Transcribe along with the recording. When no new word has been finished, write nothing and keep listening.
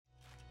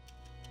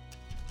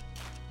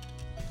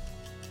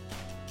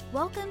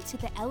Welcome to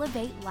the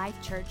Elevate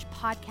Life Church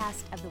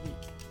Podcast of the Week.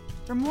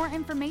 For more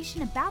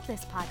information about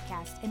this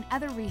podcast and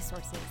other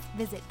resources,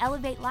 visit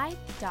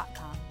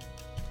elevatelife.com.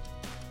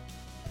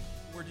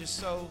 We're just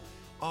so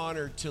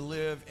honored to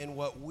live in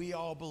what we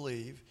all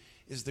believe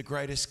is the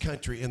greatest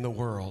country in the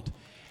world.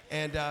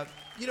 And,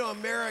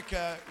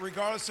 America,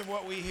 regardless of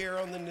what we hear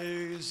on the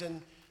news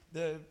and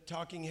the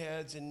talking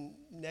heads and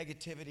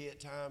negativity at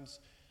times,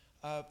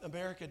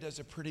 America does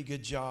a pretty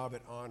good job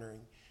at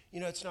honoring.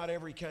 It's not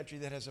every country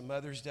that has a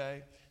Mother's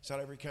Day. It's not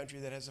every country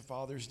that has a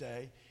Father's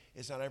Day.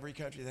 It's not every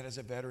country that has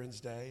a Veterans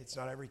Day. It's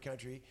not every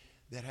country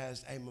that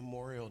has a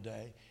Memorial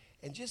Day.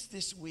 And just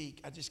this week,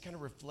 I just kind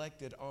of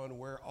reflected on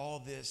where all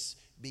this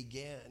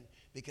began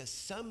because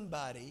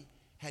somebody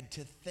had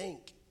to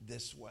think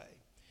this way.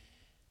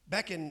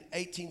 Back in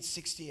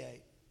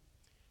 1868,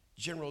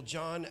 General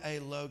John A.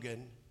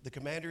 Logan, the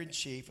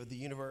commander-in-chief of the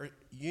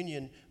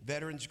Union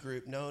Veterans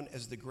Group known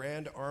as the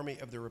Grand Army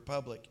of the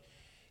Republic,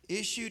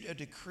 issued a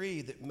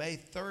decree that May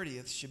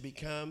 30th should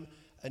become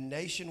a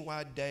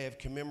nationwide day of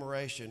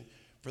commemoration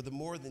for the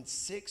more than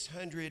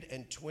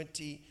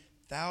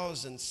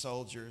 620,000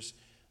 soldiers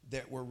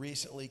that were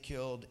recently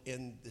killed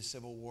in the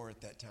Civil War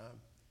at that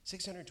time.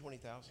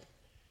 620,000.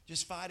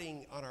 Just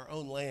fighting on our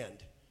own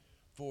land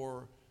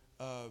for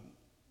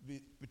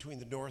between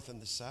the North and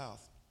the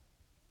South.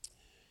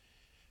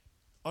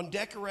 On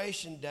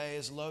Decoration Day,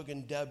 as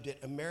Logan dubbed it,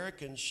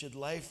 Americans should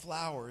lay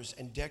flowers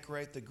and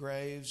decorate the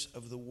graves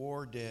of the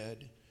war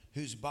dead,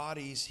 whose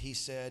bodies, he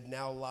said,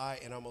 now lie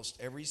in almost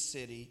every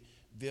city,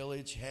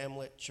 village,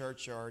 hamlet,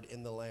 churchyard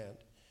in the land.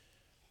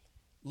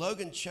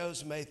 Logan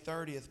chose May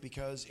 30th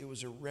because it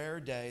was a rare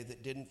day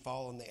that didn't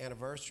fall on the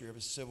anniversary of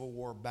a Civil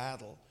War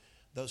battle,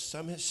 though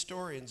some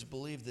historians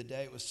believe the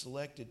date was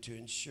selected to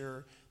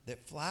ensure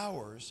that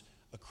flowers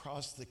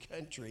across the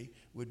country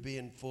would be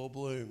in full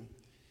bloom.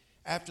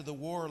 After the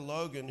war,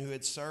 Logan, who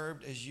had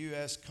served as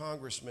U.S.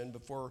 Congressman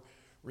before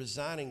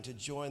resigning to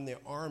join the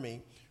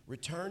Army,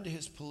 returned to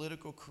his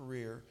political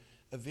career,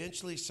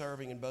 eventually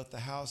serving in both the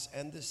House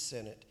and the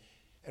Senate,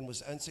 and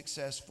was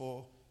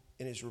unsuccessful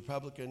in his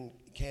Republican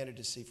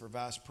candidacy for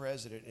vice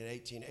president in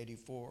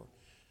 1884.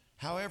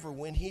 However,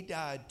 when he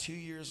died 2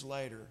 years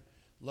later,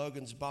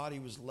 Logan's body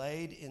was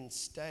laid in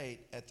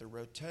state at the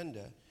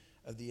rotunda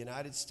of the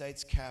United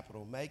States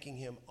Capitol, making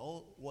him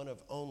one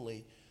of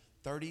only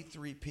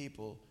 33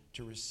 people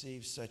to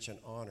receive such an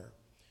honor.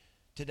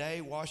 Today,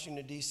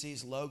 Washington,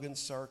 D.C.'s Logan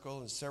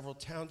Circle and several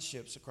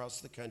townships across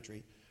the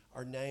country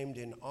are named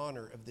in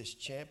honor of this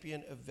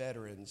champion of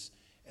veterans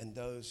and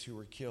those who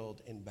were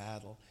killed in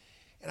battle.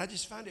 And I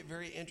just find it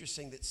very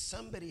interesting that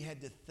somebody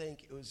had to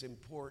think it was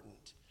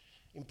important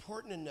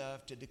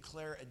enough to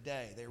declare a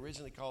day. They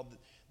originally called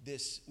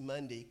this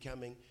Monday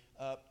coming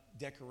up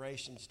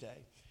Decorations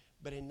Day.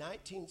 But in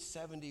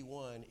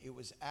 1971, it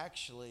was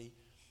actually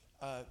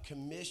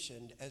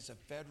commissioned as a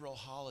federal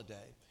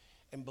holiday.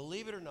 And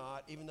believe it or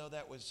not, even though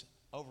that was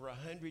over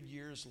 100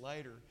 years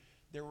later,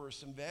 there were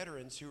some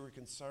veterans who were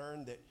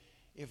concerned that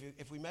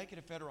if we make it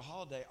a federal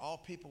holiday, all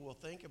people will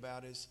think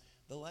about is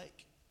the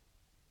lake.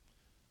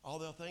 All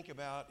they'll think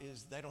about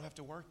is they don't have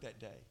to work that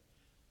day.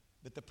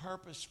 But the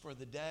purpose for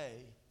the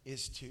day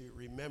is to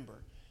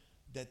remember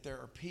that there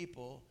are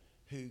people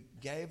who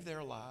gave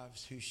their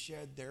lives, who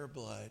shed their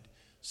blood,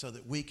 so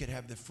that we could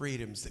have the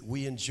freedoms that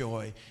we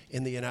enjoy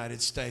in the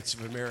United States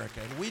of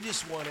America. And we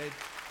just wanted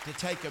to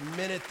take a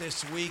minute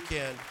this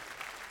weekend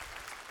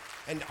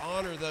and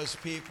honor those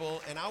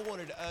people. And I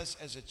wanted us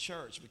as a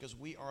church, because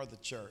we are the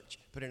church,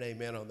 put an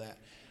amen on that.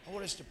 I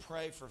want us to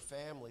pray for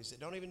families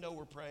that don't even know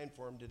we're praying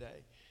for them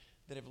today,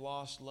 that have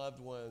lost loved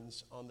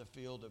ones on the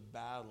field of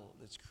battle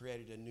that's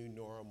created a new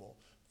normal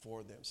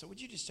for them. So would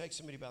you just take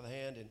somebody by the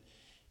hand and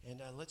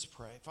let's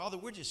pray. Father,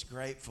 we're just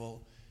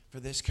grateful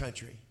for this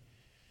country.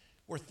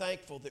 We're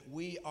thankful that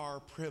we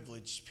are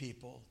privileged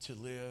people to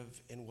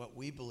live in what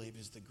we believe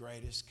is the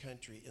greatest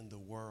country in the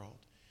world.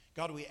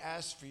 God, we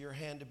ask for your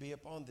hand to be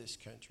upon this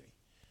country.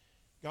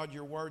 God,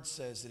 your word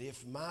says that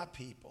if my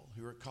people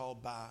who are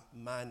called by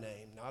my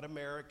name, not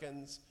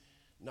Americans,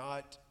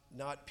 not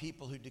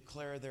people who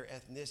declare their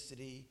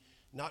ethnicity,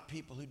 not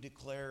people who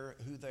declare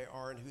who they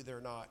are and who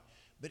they're not,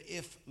 but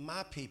if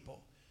my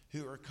people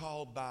who are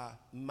called by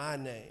my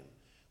name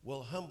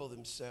will humble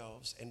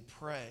themselves and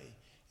pray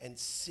and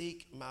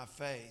seek my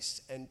face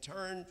and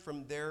turn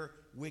from their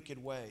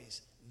wicked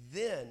ways,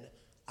 then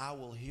I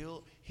will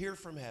hear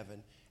from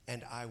heaven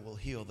and I will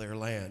heal their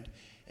land.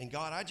 And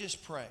God, I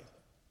just pray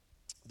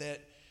that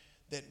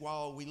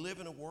while we live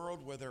in a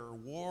world where there are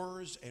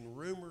wars and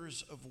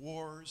rumors of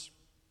wars,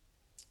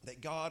 that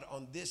God,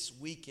 on this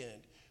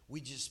weekend, we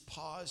just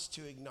pause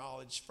to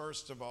acknowledge,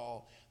 first of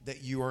all,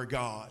 that you are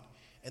God,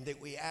 and that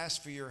we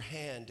ask for your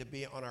hand to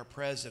be on our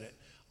president,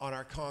 on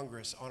our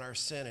Congress, on our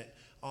Senate,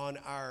 on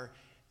our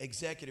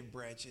executive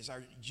branches,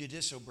 our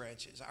judicial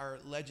branches, our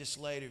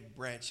legislative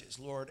branches.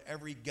 Lord,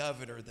 every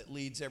governor that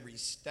leads every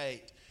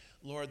state,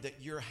 Lord,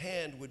 that your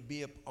hand would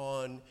be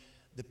upon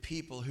the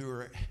people who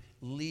are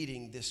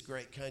leading this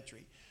great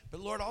country. But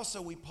Lord,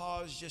 also we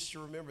pause just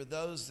to remember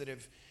those that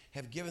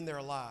have given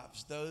their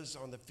lives, those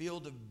on the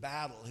field of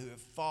battle who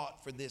have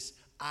fought for this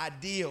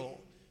ideal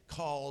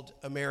called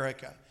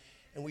America.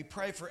 And we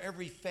pray for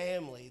every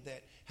family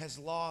that has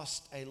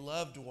lost a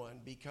loved one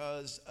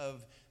because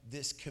of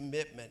this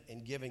commitment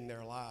in giving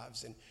their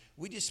lives. And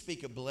we just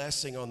speak a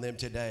blessing on them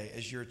today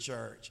as your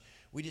church.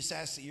 We just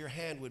ask that your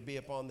hand would be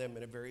upon them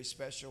in a very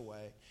special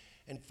way.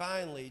 And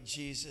finally,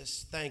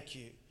 Jesus, thank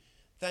you.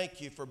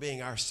 Thank you for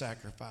being our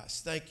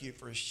sacrifice. Thank you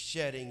for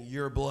shedding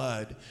your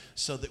blood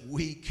so that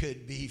we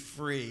could be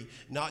free,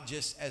 not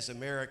just as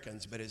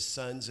Americans, but as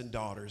sons and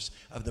daughters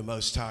of the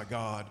Most High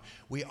God.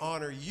 We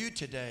honor you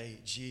today,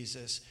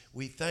 Jesus.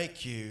 We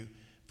thank you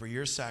for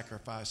your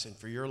sacrifice and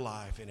for your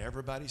life. And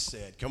everybody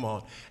said, come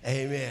on,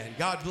 amen.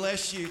 God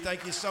bless you.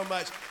 Thank you so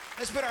much.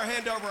 Let's put our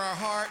hand over our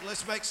heart.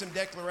 Let's make some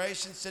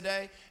declarations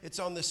today. It's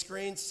on the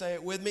screen. Say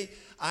it with me.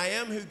 I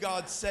am who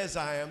God says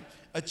I am,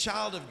 a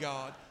child of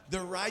God,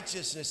 the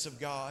righteousness of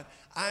God.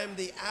 I am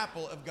the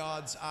apple of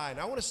God's eye. And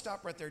I want to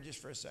stop right there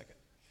just for a second.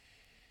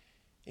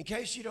 In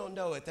case you don't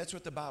know it, that's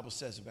what the Bible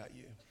says about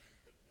you.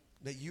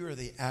 That you are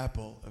the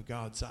apple of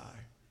God's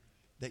eye.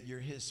 That you're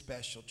his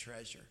special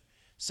treasure.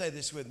 Say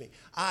this with me.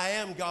 I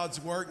am God's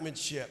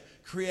workmanship,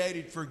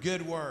 created for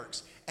good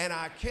works, and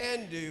I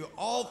can do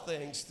all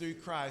things through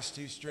Christ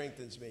who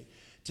strengthens me.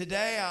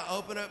 Today I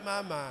open up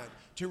my mind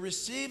to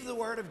receive the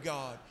word of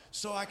God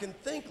so I can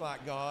think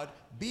like God,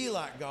 be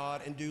like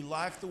God, and do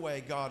life the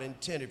way God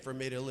intended for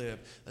me to live.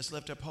 Let's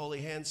lift up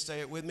holy hands.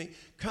 Say it with me.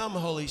 Come,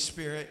 Holy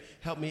Spirit,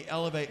 help me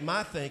elevate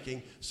my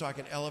thinking so I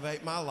can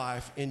elevate my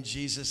life in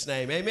Jesus'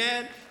 name.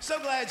 Amen. So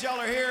glad y'all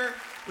are here.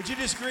 Would you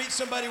just greet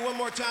somebody one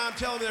more time?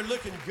 Tell them they're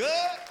looking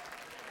good.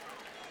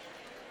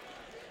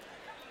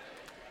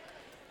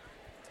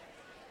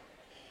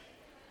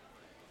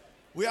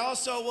 We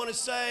also want to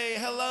say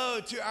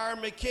hello to our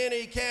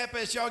McKinney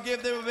campus. Y'all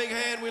give them a big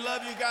hand. We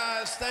love you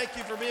guys. Thank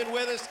you for being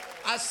with us.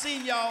 I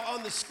see y'all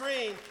on the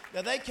screen.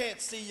 Now, they can't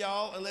see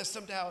y'all unless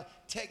somehow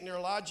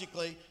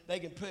technologically they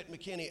can put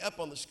McKinney up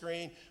on the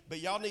screen. But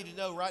y'all need to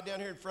know right down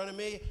here in front of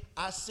me,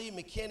 I see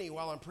McKinney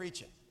while I'm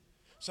preaching.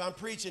 So I'm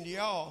preaching to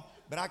y'all,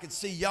 but I can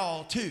see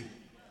y'all too.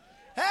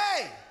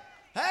 Hey,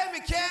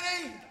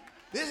 McKinney.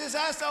 This is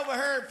us over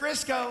here in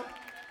Frisco.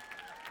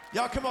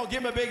 Y'all come on,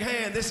 give him a big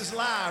hand. This is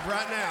live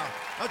right now.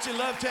 Don't you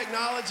love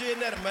technology? Isn't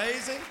that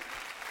amazing?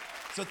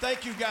 So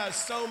thank you guys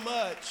so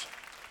much.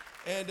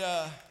 And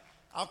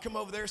I'll come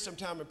over there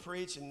sometime and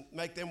preach and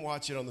make them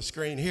watch it on the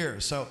screen here.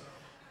 So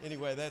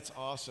anyway, that's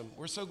awesome.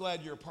 We're so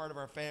glad you're a part of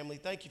our family.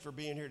 Thank you for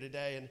being here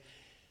today. And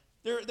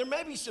there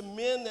may be some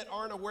men that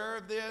aren't aware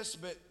of this,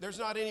 but there's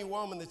not any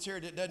woman that's here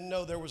that doesn't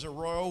know there was a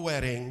royal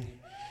wedding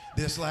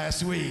this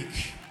last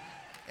week.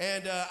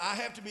 And I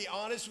have to be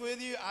honest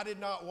with you, I did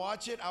not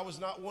watch it. I was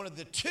not one of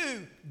the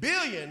 2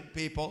 billion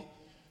people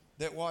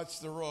that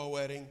watched the royal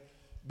wedding,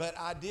 but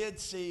I did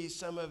see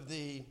some of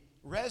the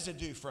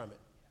residue from it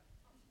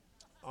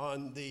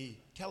on the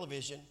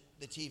television,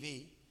 the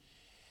TV.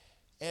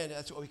 And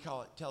that's what we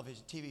call it,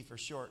 television, TV for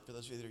short, for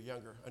those of you that are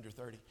younger, under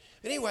 30.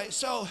 Anyway,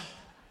 so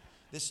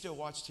this still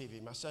watch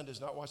TV. My son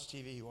does not watch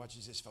TV, he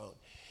watches his phone.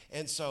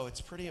 And so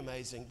it's pretty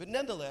amazing. But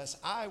nonetheless,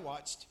 I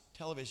watched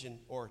television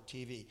or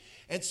TV.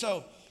 And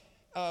so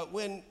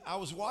when I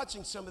was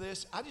watching some of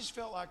this, I just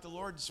felt like the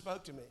Lord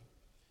spoke to me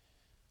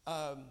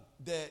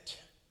that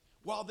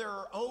while there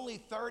are only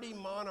 30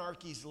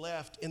 monarchies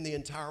left in the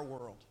entire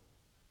world,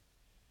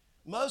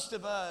 most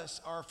of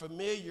us are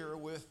familiar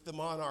with the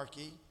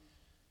monarchy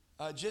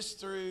just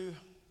through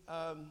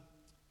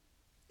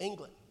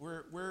England.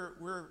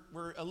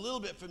 We're a little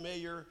bit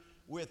familiar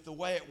with the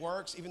way it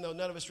works, even though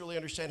none of us really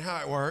understand how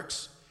it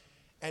works.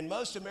 And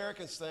most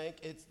Americans think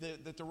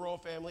that the royal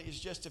family is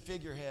just a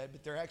figurehead,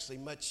 but they're actually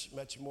much,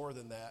 much more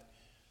than that.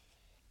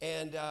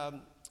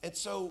 And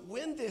so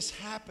when this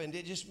happened,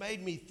 it just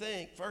made me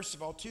think, first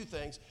of all, 2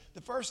 things.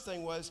 The first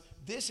thing was,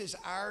 this is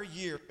our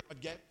year.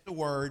 God gave the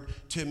word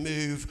to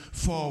move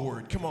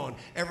forward. Come on,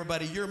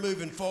 everybody, you're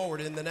moving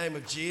forward in the name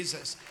of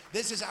Jesus.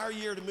 This is our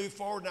year to move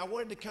forward. And I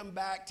wanted to come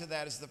back to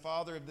that as the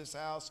father of this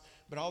house,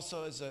 but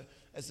also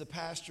as the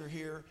pastor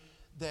here,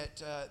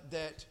 that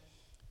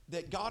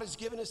God has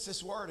given us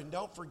this word, and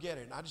don't forget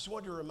it. And I just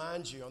wanted to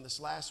remind you on this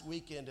last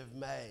weekend of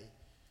May,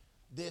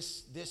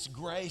 this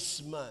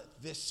grace month,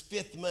 this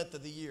 5th month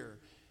of the year,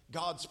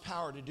 God's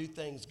power to do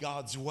things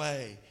God's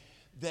way,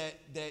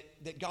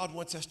 that God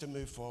wants us to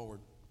move forward.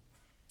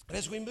 And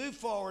as we move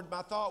forward,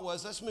 my thought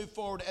was, let's move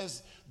forward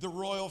as the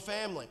royal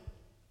family.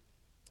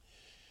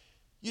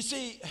 You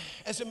see,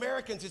 as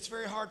Americans, it's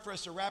very hard for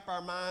us to wrap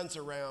our minds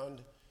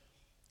around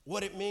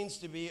what it means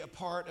to be a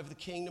part of the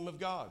kingdom of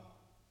God.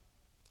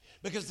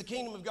 Because the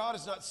kingdom of God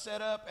is not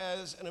set up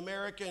as an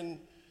American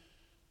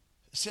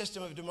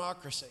system of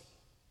democracy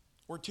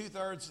where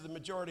 2/3 of the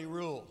majority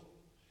rule.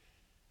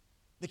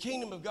 The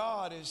kingdom of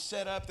God is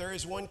set up, there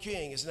is one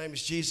king. His name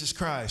is Jesus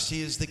Christ.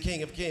 He is the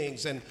King of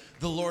Kings and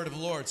the Lord of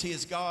Lords. He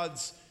is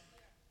God's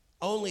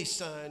only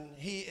Son.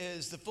 He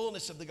is the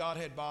fullness of the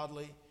Godhead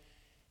bodily.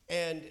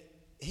 And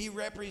he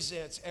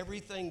represents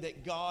everything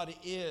that God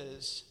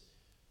is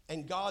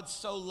And God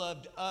so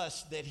loved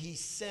us that he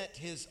sent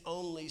his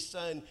only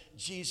son,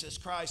 Jesus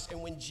Christ.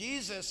 And when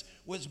Jesus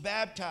was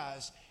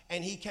baptized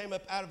and he came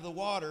up out of the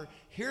water,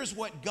 here's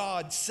what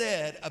God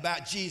said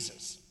about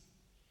Jesus.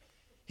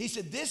 He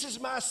said, "This is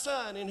my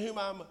son in whom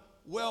I'm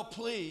well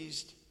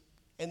pleased."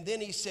 And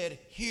then he said,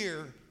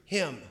 "Hear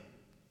him."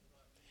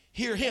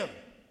 Hear him.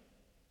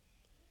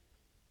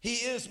 He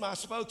is my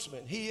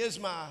spokesman. He is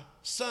my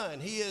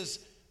son. He is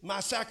my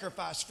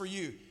sacrifice for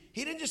you.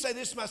 He didn't just say,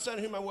 "This is my son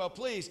in whom I'm well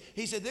pleased."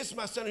 He said, "This is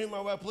my son in whom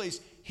I'm well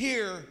pleased.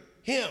 Hear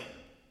him."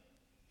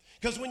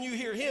 Because when you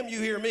hear him,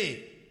 you hear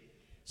me.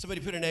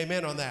 Somebody put an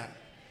amen on that.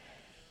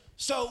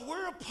 So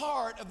we're a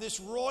part of this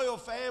royal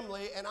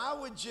family, and I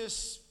would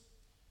just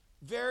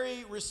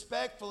very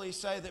respectfully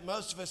say that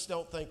most of us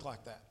don't think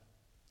like that.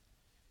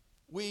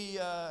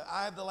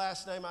 I have the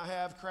last name I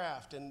have,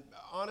 Kraft, and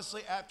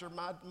honestly, after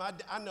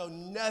I know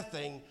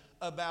nothing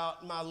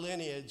about my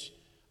lineage.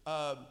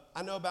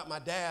 I know about my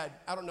dad.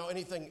 I don't know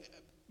anything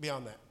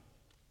beyond that.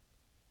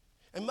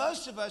 And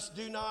most of us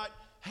do not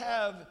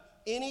have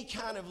any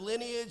kind of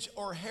lineage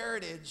or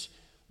heritage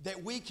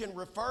that we can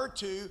refer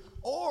to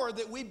or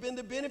that we've been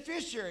the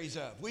beneficiaries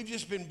of. We've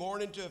just been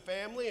born into a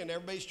family and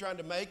everybody's trying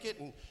to make it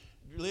and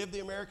live the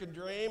American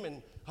dream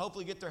and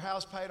hopefully get their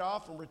house paid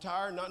off and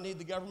retire and not need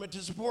the government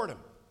to support them.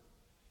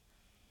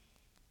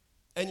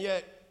 And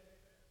yet,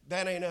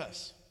 that ain't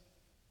us.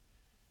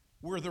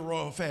 We're the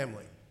royal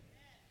family.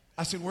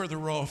 I said, we're the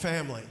royal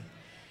family.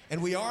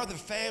 And we are the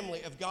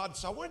family of God.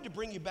 So I wanted to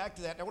bring you back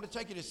to that. I want to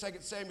take you to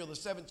 2 Samuel, the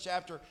 7th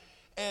chapter,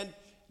 and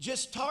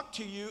just talk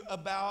to you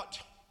about,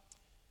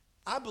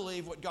 I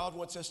believe, what God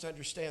wants us to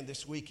understand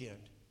this weekend,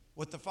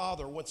 what the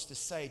Father wants to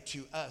say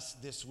to us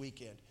this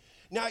weekend.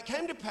 Now, it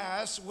came to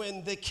pass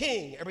when the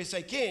king, everybody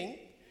say king,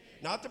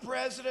 not the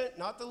president,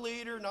 not the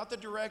leader, not the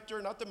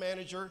director, not the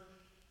manager,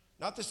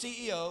 not the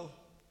CEO,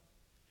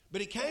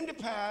 but it came to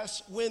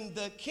pass when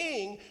the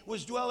king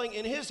was dwelling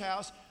in his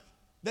house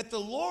that the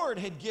Lord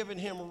had given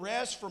him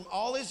rest from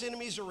all his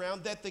enemies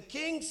around, that the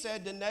king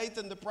said to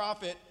Nathan the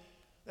prophet,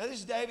 now this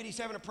is David, he's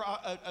having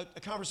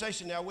a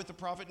conversation now with the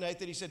prophet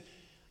Nathan. He said,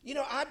 "You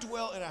know, I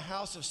dwell in a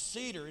house of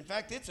cedar. In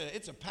fact,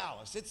 it's a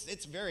palace.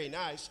 It's very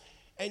nice.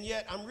 And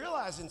yet I'm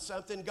realizing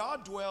something.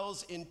 God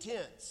dwells in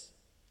tents.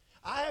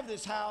 I have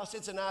this house.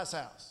 It's a nice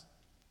house.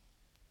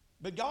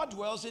 But God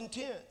dwells in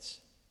tents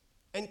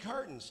and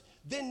curtains."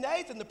 Then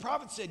Nathan the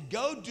prophet said,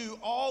 "Go do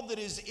all that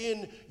is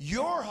in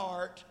your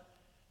heart.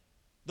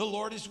 The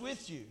Lord is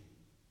with you."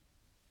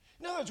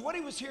 In other words, what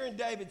he was hearing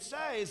David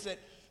say is that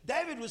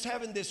David was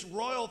having this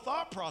royal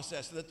thought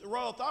process. The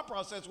royal thought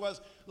process was,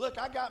 look,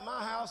 I got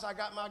my house, I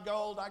got my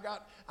gold,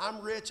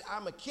 I'm rich,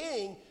 I'm a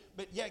king,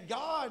 but yet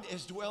God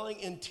is dwelling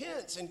in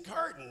tents and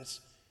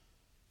curtains.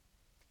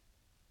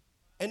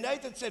 And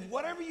Nathan said,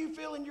 whatever you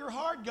feel in your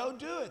heart, go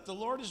do it. The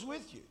Lord is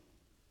with you.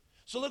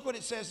 So look what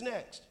it says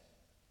next.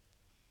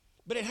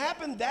 But it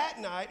happened that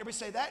night, everybody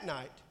say that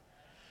night,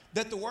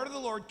 that the word of the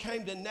Lord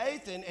came to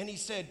Nathan, and he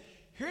said,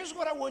 here's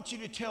what I want you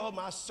to tell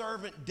my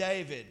servant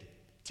David.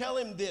 Tell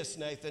him this,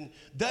 Nathan.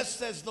 Thus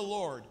says the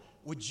Lord,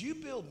 would you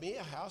build me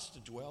a house to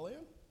dwell in?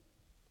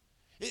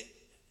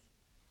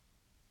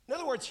 In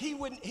other words, he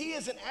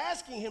isn't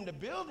asking him to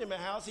build him a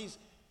house.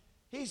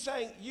 He's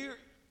saying,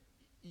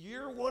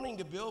 you're wanting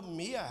to build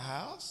me a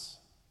house?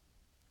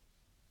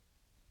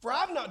 For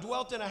I've not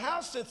dwelt in a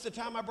house since the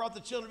time I brought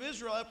the children of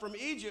Israel up from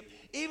Egypt,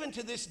 even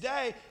to this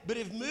day, but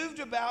have moved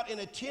about in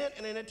a tent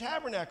and in a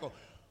tabernacle.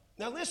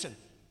 Now listen,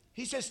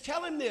 he says,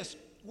 tell him this,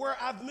 where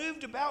I've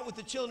moved about with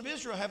the children of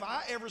Israel, have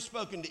I ever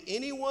spoken to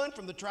anyone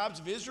from the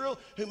tribes of Israel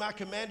whom I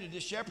commanded to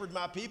shepherd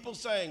my people,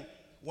 saying,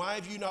 why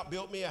have you not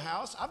built me a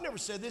house? I've never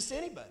said this to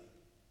anybody.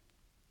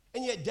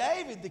 And yet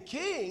David, the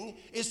king,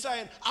 is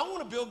saying, I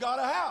want to build God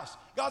a house.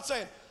 God's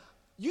saying,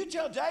 you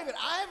tell David,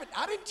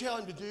 I didn't tell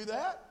him to do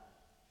that.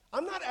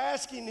 I'm not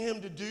asking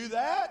him to do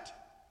that.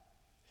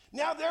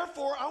 Now,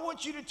 therefore, I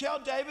want you to tell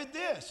David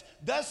this.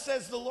 Thus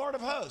says the Lord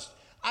of hosts,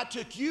 I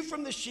took you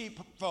from the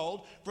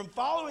sheepfold, from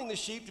following the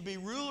sheep to be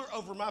ruler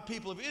over my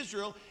people of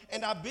Israel,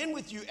 and I've been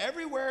with you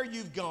everywhere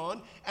you've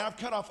gone, and I've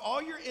cut off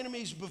all your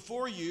enemies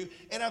before you,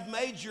 and I've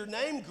made your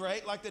name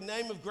great like the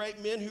name of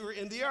great men who are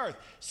in the earth.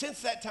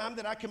 Since that time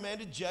that I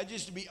commanded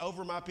judges to be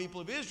over my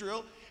people of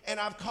Israel, and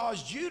I've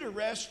caused you to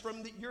rest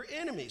from your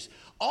enemies.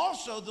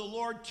 Also, the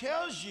Lord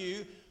tells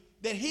you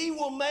that he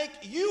will make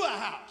you a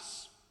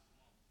house.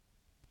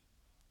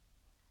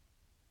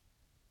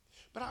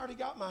 But I already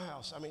got my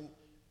house. I mean,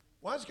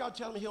 why is God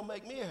telling me he'll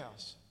make me a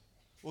house?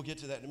 We'll get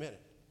to that in a minute.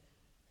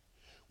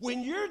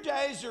 When your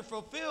days are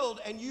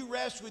fulfilled and you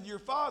rest with your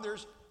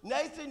fathers,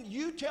 Nathan,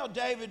 you tell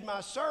David,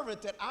 my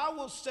servant, that I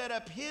will set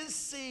up his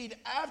seed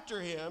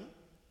after him,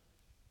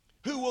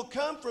 who will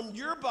come from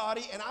your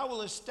body, and I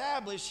will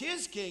establish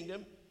his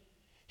kingdom.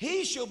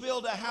 He shall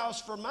build a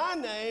house for my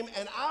name,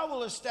 and I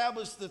will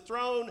establish the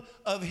throne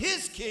of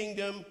his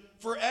kingdom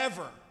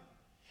forever.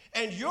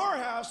 And your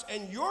house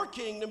and your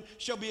kingdom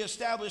shall be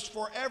established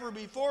forever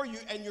before you,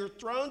 and your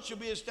throne shall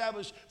be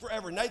established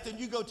forever. Nathan,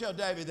 you go tell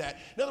David that.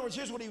 In other words,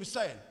 here's what he was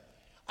saying.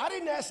 I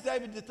didn't ask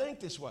David to think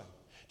this way.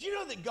 Do you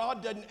know that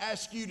God doesn't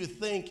ask you to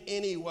think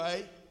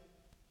anyway?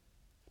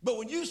 But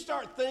when you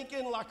start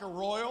thinking like a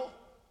royal,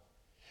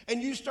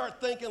 and you start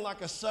thinking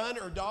like a son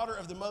or daughter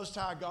of the Most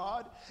High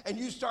God, and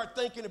you start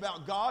thinking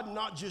about God,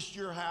 not just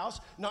your house,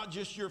 not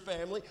just your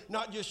family,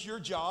 not just your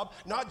job,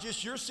 not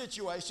just your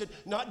situation,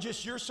 not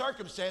just your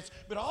circumstance,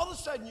 but all of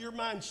a sudden your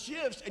mind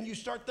shifts and you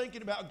start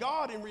thinking about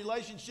God in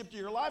relationship to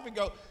your life and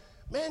go,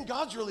 man,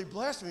 God's really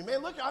blessed me.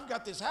 Man, look, I've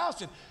got this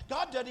house, and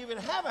God doesn't even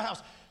have a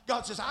house.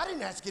 God says, I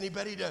didn't ask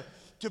anybody to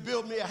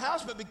build me a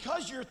house, but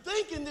because you're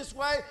thinking this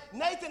way,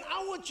 Nathan,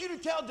 I want you to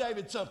tell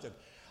David something.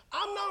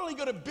 I'm not only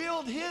going to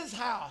build his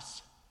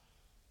house,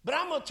 but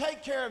I'm going to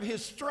take care of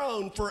his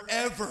throne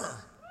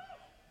forever.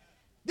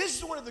 This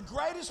is one of the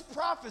greatest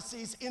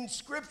prophecies in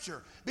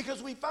Scripture,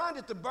 because we find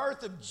at the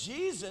birth of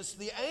Jesus,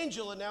 the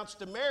angel announced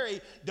to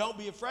Mary, don't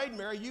be afraid,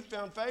 Mary, you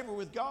found favor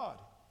with God.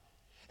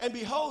 And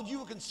behold, you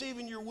will conceive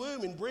in your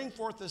womb and bring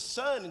forth a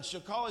son, and shall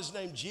call his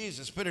name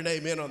Jesus. Put an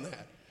amen on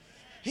that.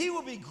 He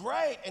will be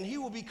great, and he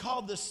will be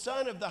called the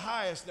Son of the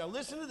Highest. Now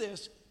listen to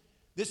this.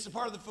 This is a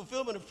part of the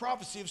fulfillment of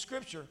prophecy of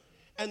Scripture.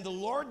 And the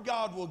Lord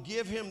God will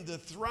give him the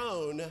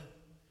throne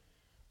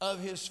of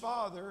his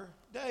father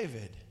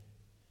David.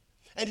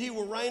 And he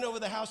will reign over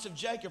the house of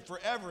Jacob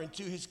forever, and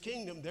to his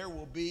kingdom there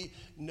will be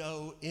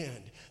no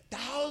end.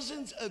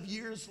 Thousands of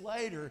years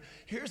later,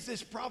 here's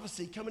this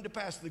prophecy coming to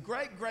pass. The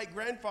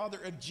great-great-grandfather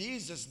of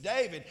Jesus,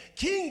 David,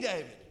 King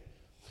David,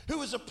 who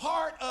was a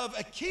part of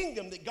a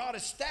kingdom that God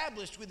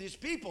established with his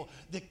people,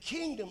 the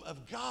kingdom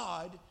of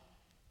God,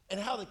 and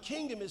how the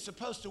kingdom is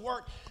supposed to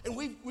work. And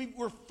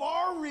we're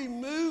far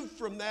removed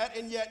from that,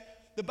 and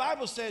yet the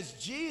Bible says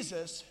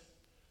Jesus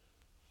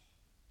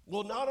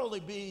will not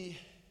only be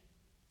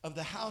of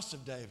the house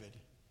of David,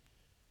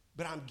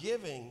 but I'm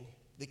giving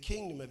the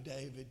kingdom of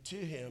David to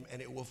him,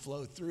 and it will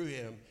flow through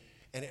him,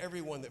 and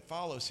everyone that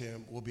follows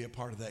him will be a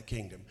part of that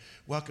kingdom.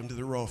 Welcome to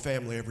the royal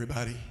family,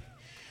 everybody.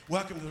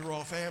 Welcome to the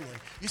royal family.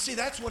 You see,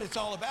 that's what it's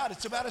all about.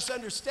 It's about us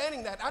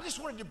understanding that. I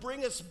just wanted to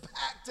bring us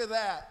back to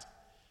that.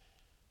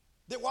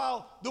 That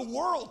while the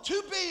world,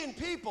 2 billion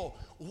people,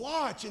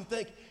 watch and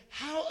think,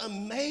 how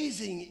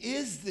amazing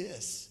is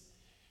this?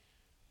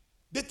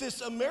 That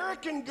this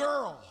American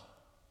girl,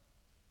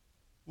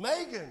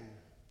 Meghan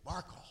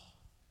Markle,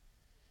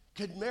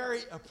 could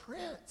marry a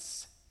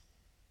prince.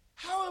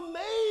 How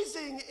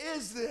amazing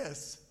is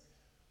this?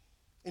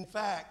 In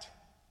fact,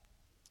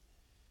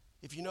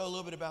 if you know a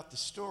little bit about the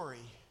story,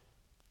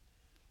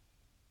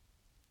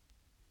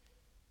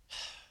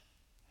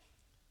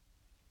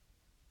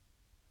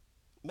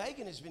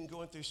 Meghan has been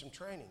going through some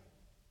training.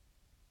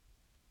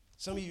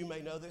 Some of you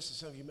may know this and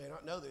some of you may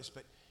not know this,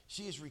 but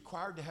she is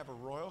required to have a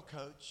royal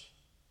coach.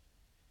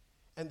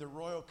 And the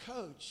royal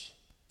coach,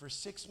 for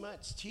 6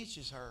 months,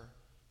 teaches her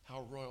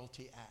how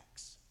royalty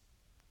acts.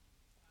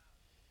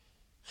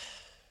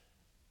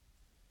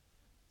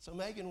 So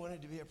Meghan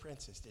wanted to be a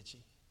princess, did she?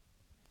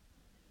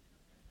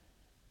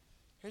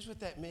 Here's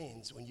what that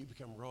means when you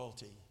become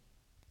royalty,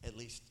 at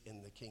least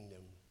in the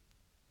kingdom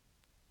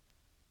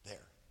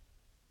there.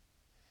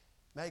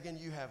 Meghan,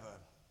 you have a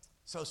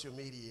social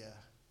media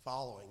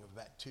following of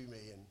about 2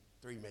 million,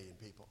 3 million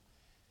people.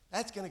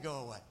 That's going to go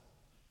away.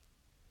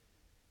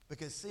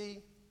 Because, see,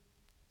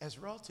 as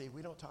royalty,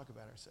 we don't talk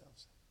about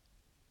ourselves.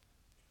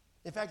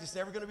 In fact, it's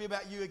never going to be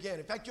about you again.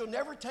 In fact, you'll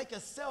never take a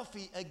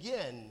selfie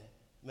again,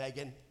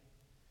 Meghan.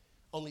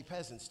 Only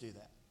peasants do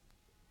that.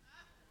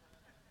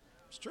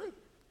 It's true.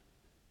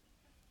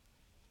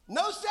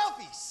 No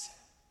selfies.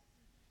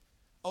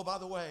 Oh, by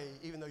the way,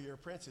 even though you're a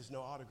princess,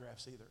 no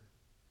autographs either.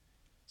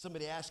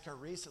 Somebody asked her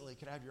recently,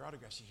 "Can I have your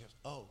autograph?" She goes,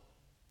 "Oh,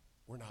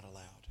 we're not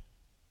allowed."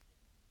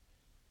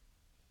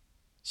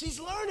 She's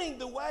learning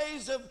the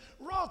ways of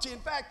royalty.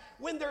 In fact,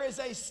 when there is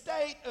a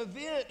state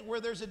event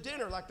where there's a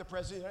dinner, like the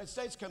President of the United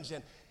States comes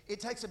in, it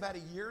takes about a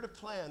year to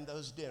plan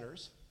those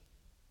dinners.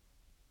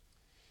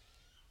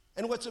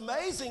 And what's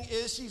amazing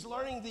is she's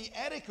learning the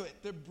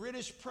etiquette, the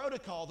British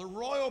protocol, the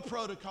royal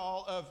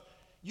protocol of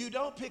you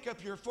don't pick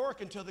up your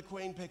fork until the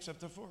Queen picks up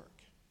the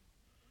fork.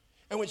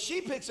 And when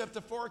she picks up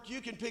the fork,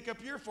 you can pick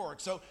up your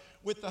fork. So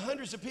with the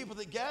hundreds of people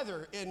that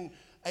gather in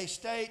a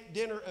state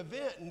dinner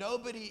event,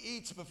 nobody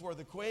eats before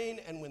the Queen,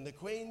 and when the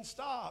Queen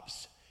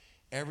stops,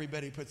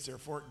 everybody puts their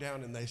fork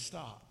down and they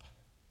stop.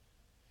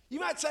 You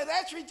might say,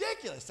 that's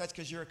ridiculous. That's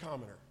because you're a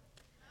commoner.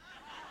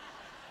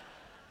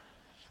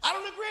 I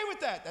don't agree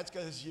with that. That's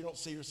because you don't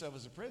see yourself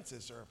as a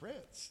princess or a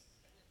prince.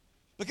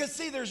 Because,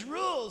 see, there's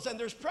rules and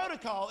there's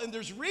protocol and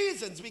there's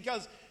reasons,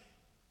 because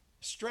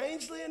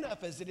strangely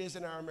enough, as it is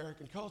in our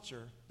American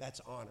culture, that's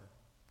honor.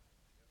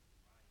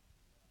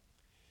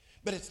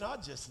 But it's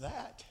not just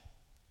that.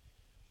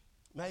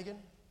 Meghan,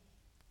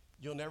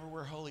 you'll never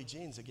wear holy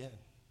jeans again.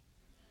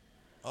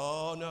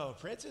 Oh, no,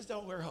 princes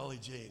don't wear holy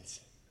jeans.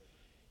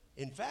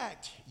 In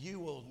fact, you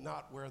will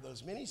not wear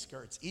those mini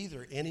skirts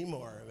either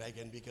anymore,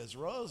 Meghan, because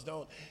royals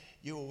don't.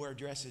 You will wear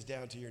dresses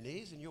down to your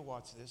knees, and you'll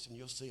watch this, and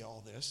you'll see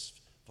all this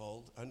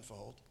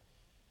unfold.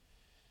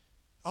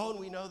 Oh, and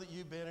we know that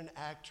you've been an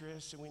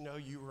actress, and we know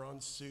you were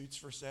on Suits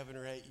for 7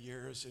 or 8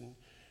 years, and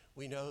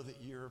We know that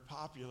you're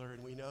popular,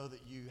 and we know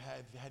that you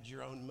have had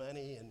your own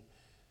money,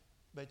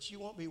 but you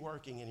won't be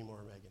working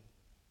anymore, Megan.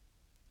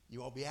 You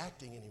won't be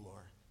acting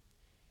anymore.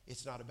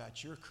 It's not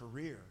about your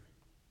career.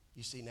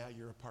 You see, now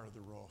you're a part of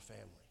the royal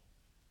family.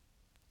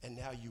 And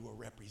now you will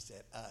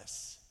represent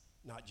us,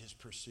 not just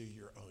pursue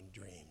your own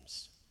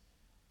dreams.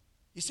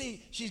 You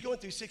see, she's going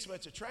through 6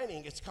 months of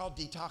training. It's called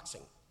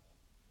detoxing.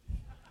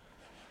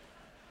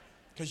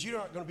 Because you're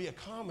not going to be a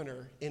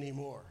commoner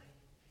anymore.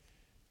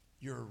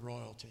 You're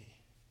royalty.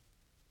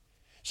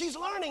 She's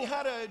learning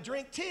how to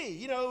drink tea.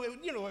 You know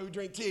we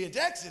drink tea in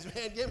Texas,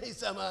 man. Give me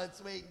some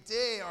unsweetened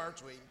tea, or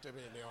sweetened,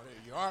 depending on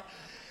who you are.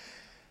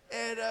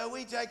 And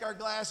we take our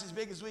glass as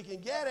big as we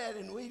can get it,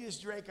 and we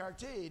just drink our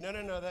tea. No,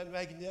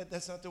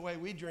 that's not the way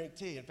we drink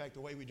tea. In fact,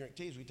 the way we drink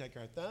tea is we take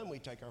our thumb, we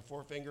take our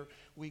forefinger,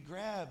 we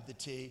grab the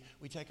tea,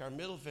 we take our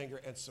middle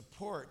finger and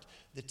support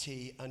the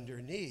tea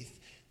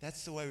underneath.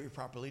 That's the way we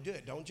properly do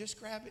it. Don't just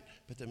grab it,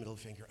 put the middle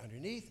finger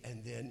underneath,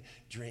 and then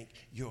drink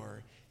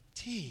your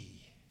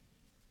tea.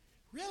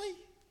 Really?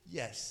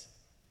 Yes.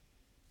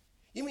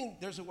 You mean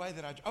there's a way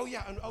that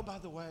by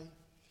the way,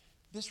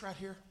 this right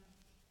here,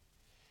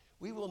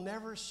 we will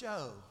never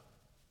show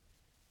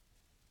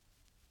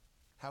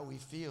how we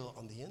feel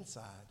on the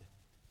inside,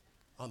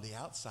 on the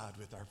outside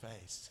with our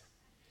face.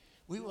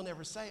 We will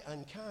never say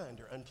unkind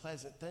or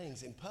unpleasant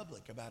things in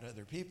public about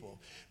other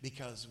people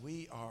because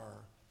we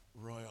are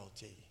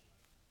royalty.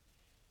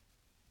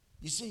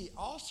 You see,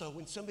 also,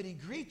 when somebody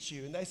greets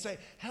you and they say,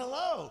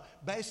 hello,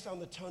 based on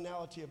the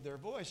tonality of their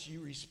voice,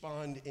 you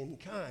respond in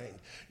kind.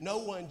 No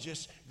one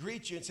just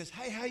greets you and says,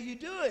 hey, how you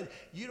doing?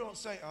 You don't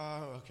say,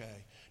 oh,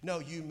 okay. No,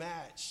 you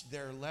match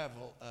their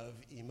level of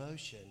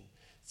emotion.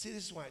 See,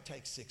 this is why it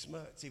takes 6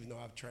 months, even though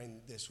I've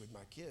trained this with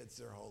my kids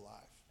their whole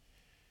life.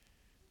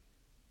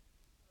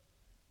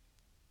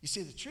 You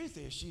see, the truth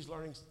is she's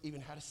learning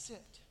even how to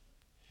sit.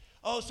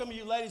 Oh, some of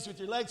you ladies with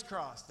your legs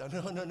crossed. No,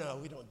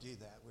 we don't do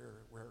that.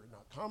 We're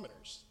not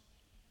commoners.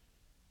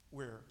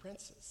 We're a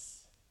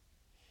princess.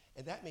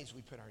 And that means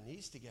we put our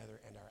knees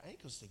together and our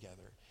ankles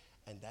together,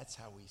 and that's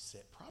how we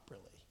sit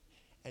properly.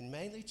 And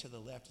mainly to the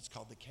left, it's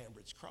called the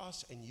Cambridge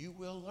cross, and you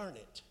will learn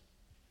it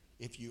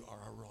if you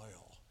are a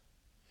royal.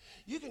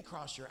 You can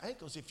cross your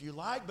ankles if you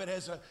like, but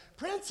as a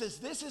princess,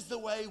 this is the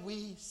way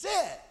we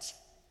sit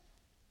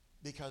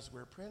because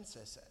we're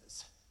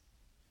princesses.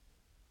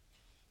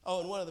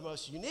 Oh, and one of the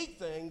most unique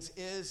things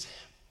is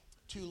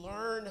to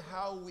learn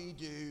how we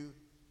do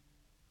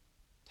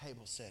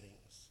table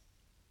settings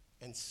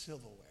and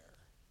silverware.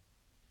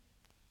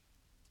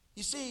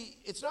 You see,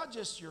 it's not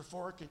just your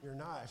fork and your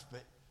knife,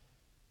 but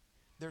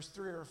there's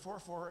 3 or 4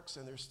 forks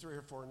and there's 3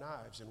 or 4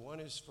 knives, and one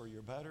is for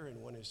your butter and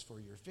one is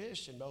for your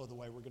fish. And by the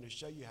way, we're going to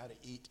show you how to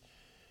eat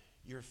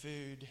your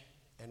food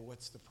and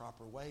what's the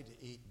proper way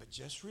to eat. But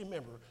just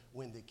remember,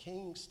 when the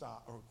king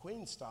or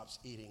queen stops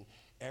eating,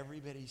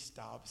 everybody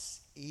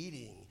stops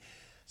eating.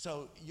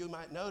 So you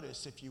might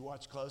notice if you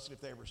watch close and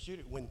if they ever shoot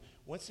it,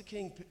 once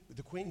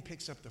the queen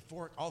picks up the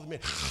fork, all the men,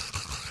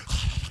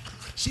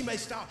 she may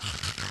stop.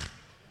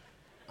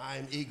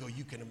 Iron Eagle,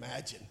 you can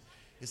imagine.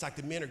 It's like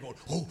the men are going,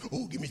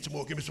 oh, give me some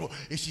more.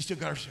 And she still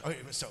got her.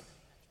 So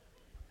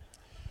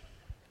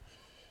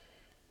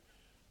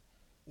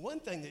one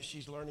thing that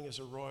she's learning as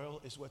a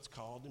royal is what's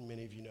called, and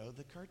many of you know,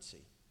 the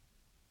curtsy.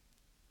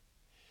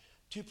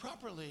 To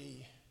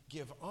properly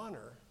give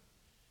honor,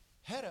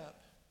 head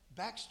up,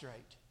 back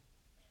straight,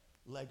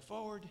 leg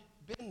forward,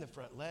 bend the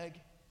front leg,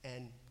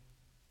 and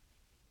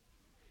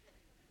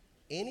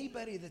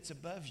anybody that's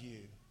above you,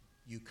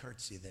 you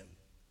curtsy them.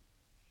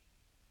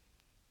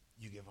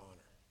 You give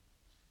honor.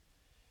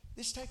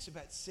 This takes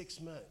about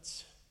 6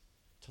 months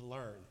to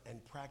learn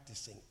and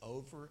practicing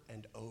over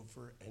and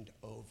over and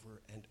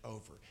over and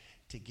over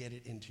to get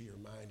it into your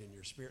mind and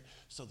your spirit.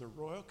 So the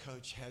royal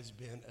coach has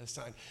been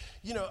assigned.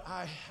 You know,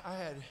 I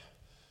had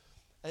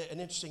an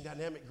interesting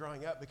dynamic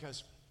growing up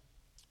because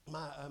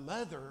my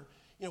mother,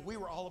 you know, we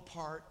were all a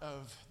part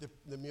of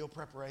the meal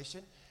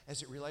preparation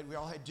as it related. We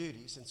all had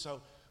duties. And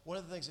so one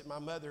of the things that my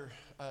mother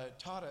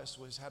taught us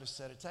was how to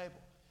set a table.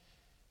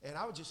 And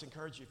I would just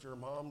encourage you, if you're a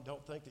mom,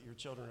 don't think that your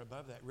children are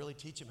above that. Really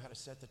teach them how to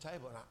set the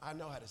table. And I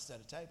know how to set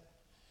a table.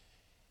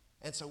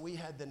 And so we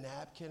had the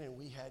napkin, and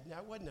now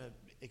it wasn't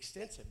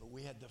extensive, but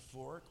we had the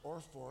fork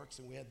or forks,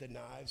 and we had the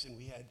knives, and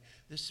we had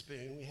the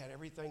spoon. We had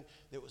everything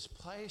that was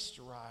placed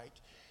right.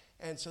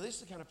 And so this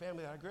is the kind of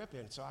family that I grew up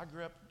in. So I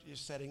grew up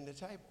just setting the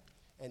table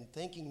and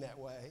thinking that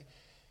way.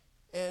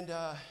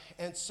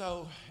 And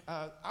so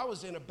I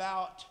was in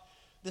about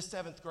the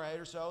 7th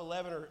grade or so,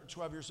 11 or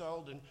 12 years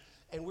old,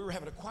 and we were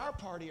having a choir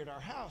party at our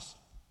house.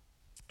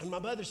 And my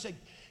mother said,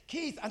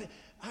 Keith, I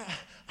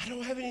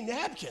don't have any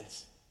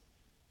napkins.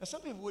 Now,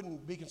 some people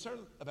wouldn't be concerned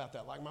about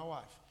that, like my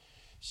wife.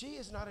 She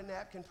is not a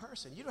napkin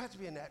person. You don't have to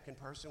be a napkin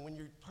person. When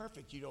you're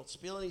perfect, you don't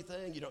spill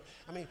anything.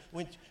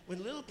 When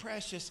little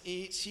Precious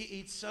eats, she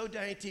eats so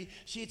dainty.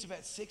 She eats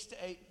about 6 to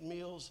 8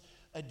 meals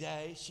a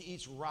day. She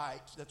eats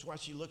right. That's why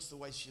she looks the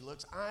way she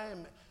looks.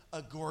 I'm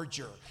a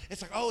gorger.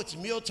 It's like, oh, it's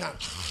mealtime.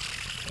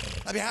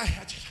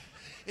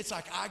 it's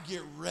like I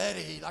get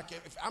ready. Like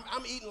if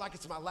I'm eating like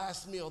it's my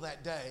last meal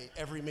that day,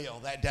 every meal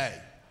that day.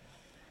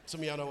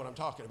 Some of y'all know what I'm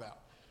talking about.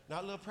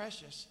 Not little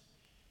Precious.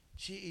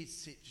 She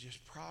eats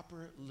just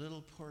proper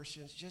little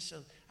portions. Just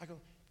so I go,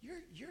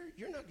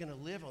 you're not going to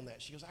live on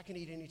that. She goes, I can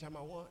eat anytime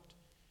I want.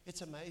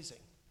 It's amazing.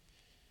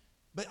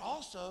 But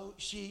also,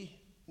 she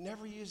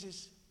never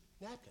uses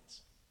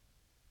napkins.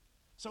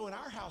 So in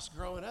our house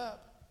growing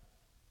up,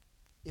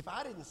 if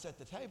I didn't set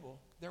the table,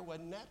 there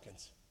wasn't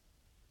napkins.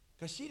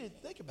 Because she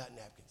didn't think about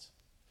napkins.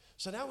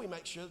 So now we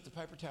make sure that the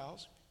paper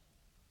towels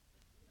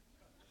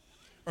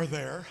are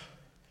there.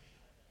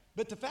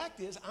 But the fact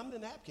is, I'm the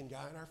napkin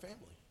guy in our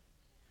family.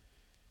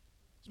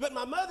 But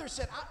my mother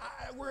said,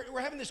 we're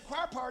having this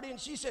choir party, and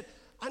she said,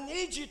 I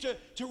need you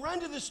to run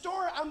to the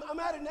store. I'm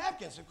out of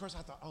napkins. Of course,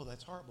 I thought, oh,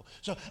 that's horrible.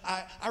 So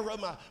I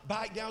rode my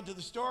bike down to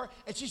the store,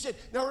 and she said,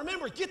 now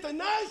remember, get the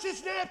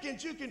nicest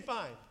napkins you can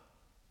find.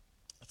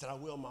 I said, I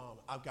will, Mom.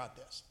 I've got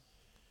this.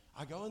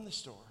 I go in the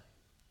store,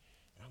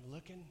 and I'm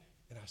looking,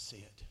 and I see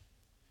it.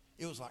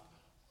 It was like,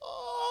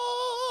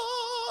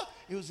 oh!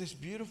 It was this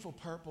beautiful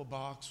purple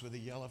box with a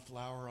yellow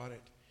flower on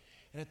it.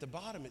 And at the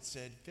bottom it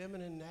said,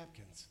 feminine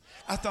napkins.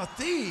 I thought,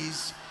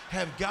 these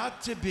have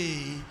got to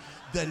be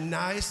the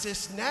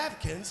nicest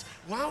napkins.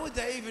 Why would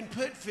they even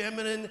put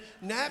feminine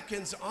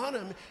napkins on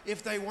them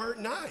if they weren't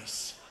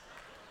nice?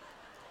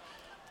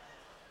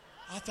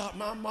 I thought,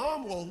 my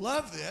mom will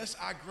love this.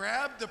 I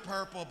grabbed the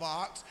purple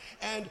box,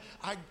 and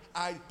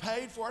I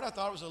paid for it. I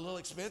thought it was a little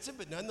expensive,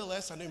 but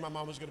nonetheless, I knew my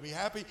mom was going to be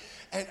happy.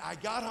 And I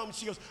got home, and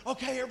she goes,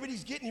 okay,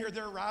 everybody's getting here.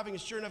 They're arriving.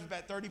 And sure enough,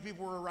 about 30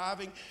 people were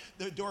arriving.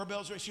 The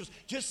doorbells were. She goes,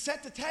 just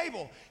set the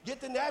table.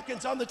 Get the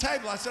napkins on the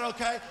table. I said,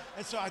 okay.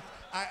 And so I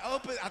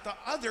opened. I thought,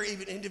 oh, they're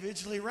even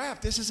individually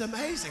wrapped. This is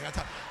amazing.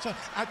 So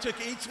I took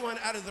each one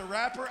out of the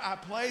wrapper. I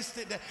placed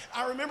it down.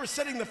 I remember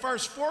setting the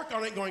first fork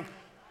on it and going,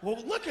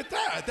 well, look at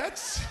that.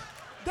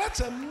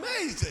 That's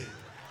amazing.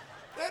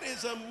 That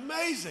is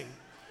amazing.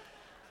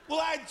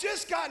 Well, I had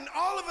just gotten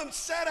all of them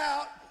set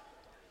out.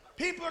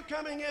 People are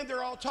coming in.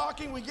 They're all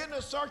talking. We get in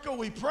a circle.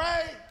 We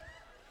pray.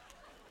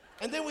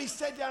 And then we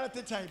sit down at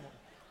the table.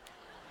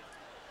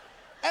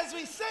 As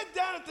we sat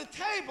down at the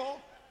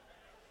table,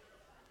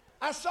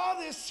 I saw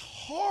this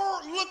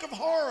look of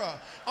horror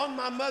on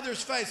my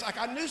mother's face. Like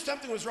I knew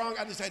something was wrong.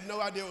 I just had no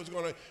idea what was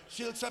going on.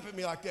 She looks up at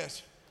me like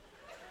this.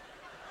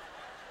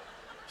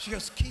 She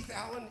goes, Keith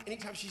Allen.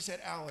 Anytime she said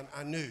Allen,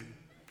 I knew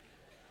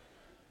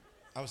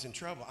I was in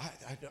trouble.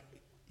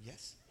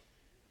 Yes.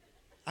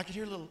 I could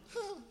hear a little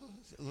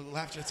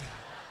laughter.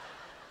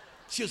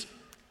 She goes,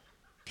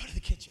 go to the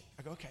kitchen.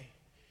 I go, okay.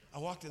 I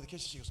walked in the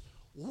kitchen. She goes,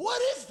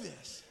 what is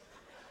this?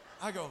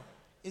 I go,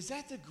 is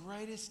that the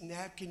greatest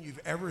napkin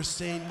you've ever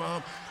seen,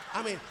 Mom?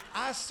 I mean,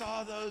 I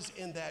saw those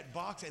in that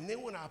box, and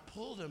then when I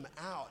pulled them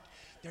out,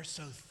 they're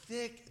so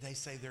thick. They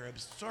say they're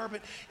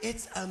absorbent.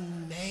 It's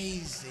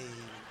amazing.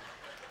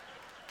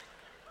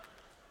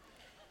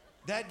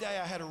 That day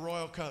I had a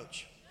royal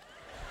coach.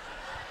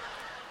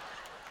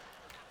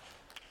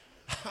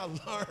 I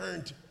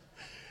learned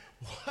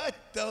what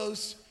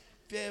those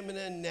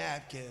feminine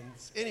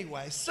napkins.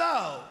 Anyway,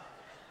 so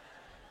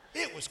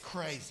it was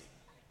crazy.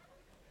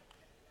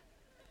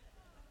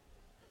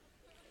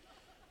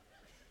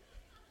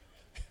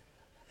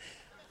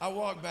 I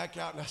walked back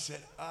out and I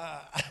said,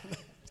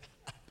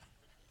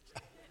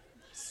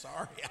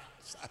 sorry,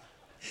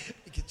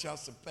 get y'all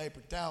some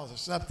paper towels or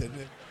something.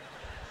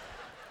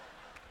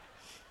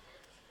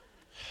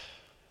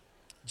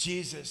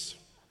 Jesus,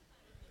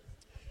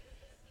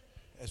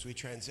 as we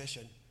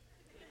transition,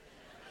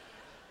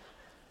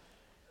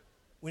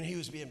 when he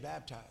was being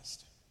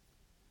baptized,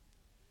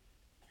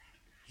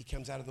 he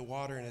comes out of the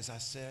water, and as I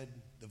said,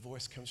 the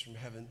voice comes from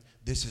heaven,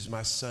 this is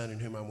my son in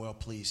whom I'm well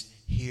pleased,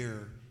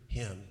 hear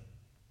him.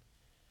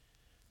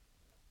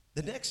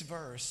 The next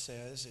verse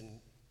says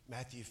in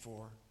Matthew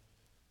 4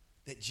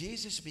 that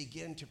Jesus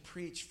began to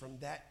preach from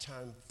that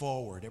time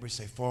forward. Everybody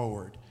say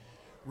forward.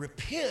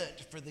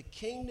 Repent, for the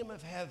kingdom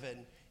of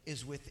heaven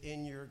is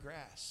within your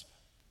grasp.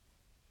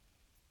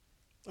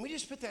 Let me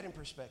just put that in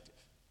perspective.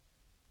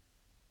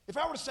 If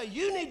I were to say,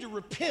 you need to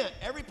repent,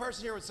 every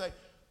person here would say,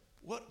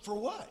 what for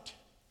what?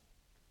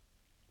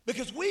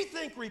 Because we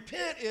think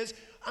repent is,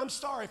 I'm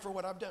sorry for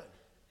what I've done.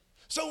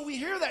 So when we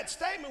hear that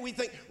statement, we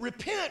think,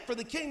 repent, for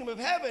the kingdom of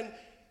heaven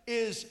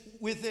is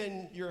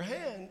within your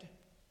hand.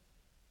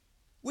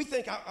 We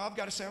think, I've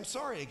got to say I'm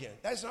sorry again.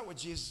 That's not what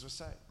Jesus was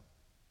saying.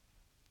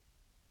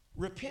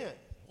 Repent,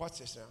 watch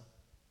this now.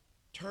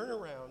 Turn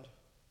around,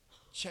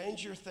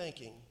 change your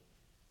thinking,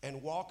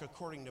 and walk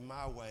according to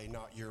my way,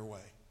 not your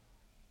way.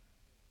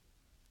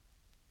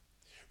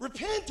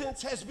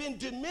 Repentance has been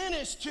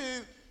diminished to,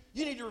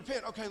 you need to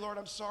repent. Okay, Lord,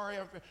 I'm sorry,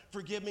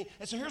 forgive me.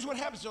 And so here's what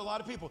happens to a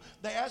lot of people.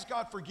 They ask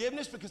God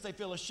forgiveness because they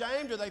feel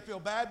ashamed or they feel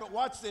bad, but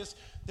watch this.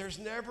 There's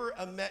never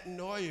a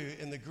metanoia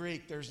in the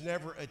Greek. There's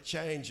never a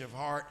change of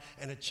heart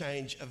and a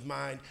change of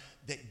mind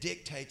that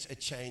dictates a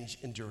change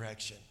in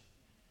direction.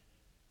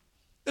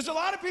 There's a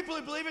lot of people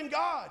who believe in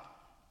God.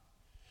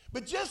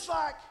 But just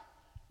like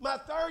my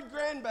third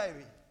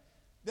grandbaby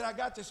that I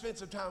got to spend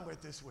some time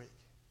with this week,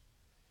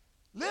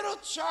 Little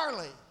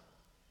Charlie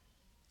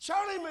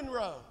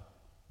Monroe,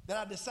 that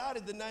I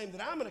decided the name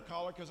that I'm going to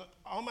call her, because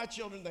all my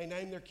children, they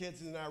name their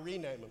kids and then I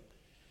rename them.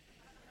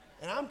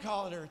 And I'm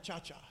calling her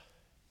Cha-Cha.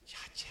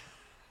 Cha-Cha.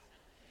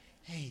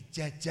 Hey,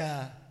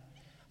 Cha-Cha.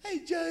 Hey,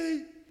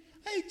 Jay.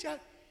 Hey, Cha.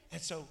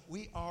 And so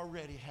we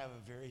already have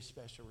a very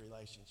special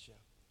relationship.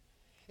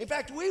 In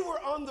fact, we were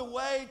on the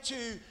way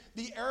to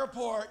the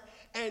airport,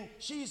 and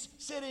she's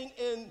sitting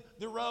in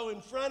the row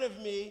in front of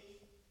me,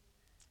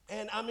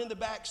 and I'm in the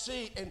back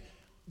seat, and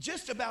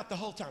just about the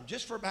whole time,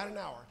 just for about an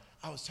hour,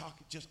 I was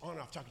talking, just on and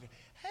off, talking to her.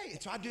 Hey,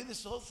 and so I do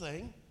this little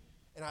thing,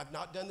 and I've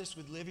not done this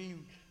with Livy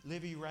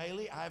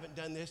Rayleigh. I haven't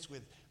done this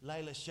with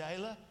Layla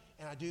Shayla,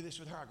 and I do this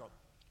with her. I go,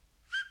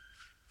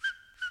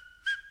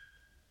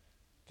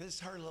 because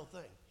it's her little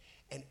thing.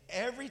 And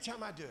every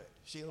time I do it,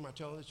 Sheila, am I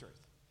telling the truth?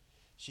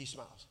 She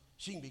smiles.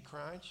 She can be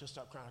crying. She'll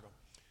stop crying. I go,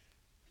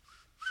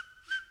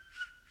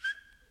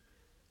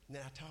 and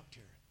then I talk to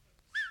her.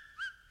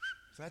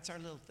 So that's our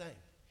little thing.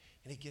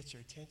 And it gets her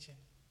attention.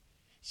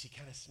 She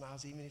kind of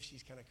smiles even if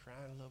she's kind of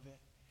crying a little bit.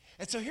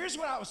 And so here's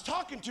what I was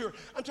talking to her.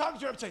 I'm talking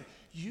to her. I'm saying,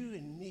 you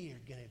and me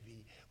are going to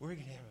be, we're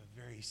going to have a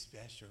very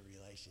special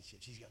relationship.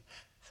 She's going,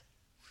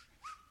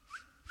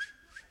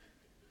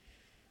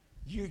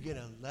 you're going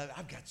to love it.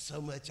 I've got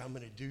so much I'm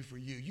going to do for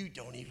you. You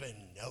don't even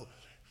know.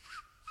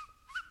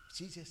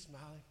 She's just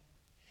smiling.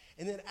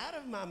 And then out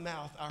of my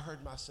mouth, I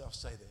heard myself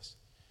say this.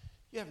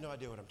 You have no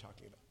idea what I'm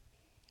talking about.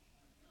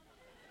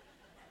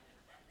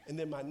 And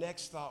then my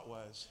next thought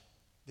was,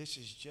 this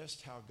is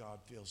just how God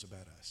feels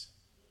about us.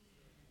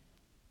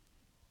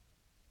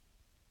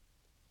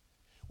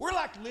 We're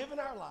like living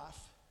our life,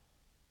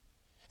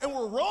 and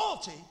we're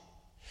royalty,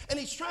 and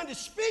he's trying to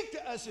speak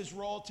to us as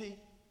royalty,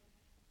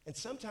 and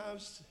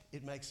sometimes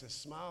it makes us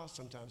smile,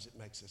 sometimes it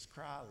makes us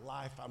cry.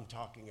 Life I'm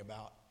talking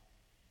about.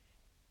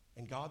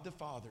 And God the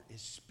Father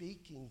is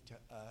speaking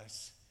to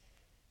us,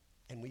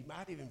 and we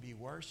might even be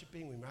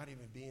worshiping, we might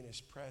even be in his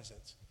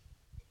presence,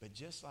 but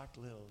just like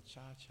little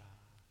Cha-Cha,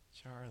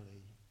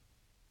 Charlie,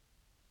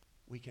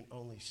 we can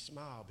only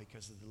smile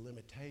because of the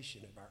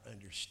limitation of our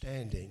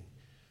understanding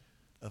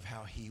of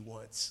how he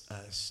wants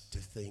us to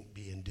think,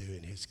 be, and do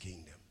in his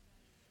kingdom.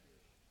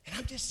 And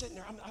I'm just sitting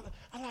there,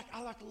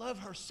 I love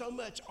her so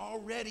much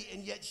already,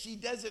 and yet she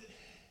doesn't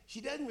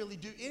really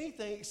do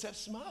anything except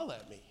smile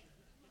at me.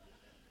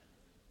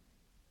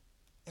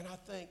 And I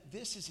think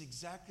this is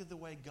exactly the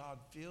way God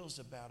feels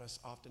about us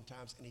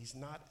oftentimes, and he's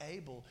not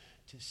able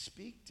to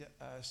speak to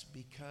us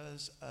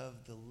because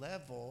of the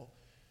level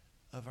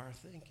of our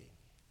thinking.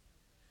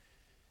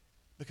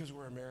 Because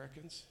we're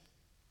Americans,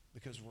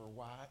 because we're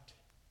white,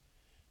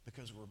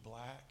 because we're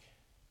black,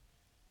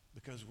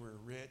 because we're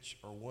rich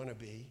or want to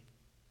be,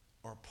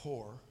 or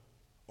poor,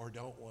 or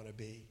don't want to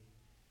be,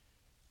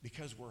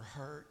 because we're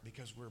hurt,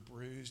 because we're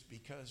bruised,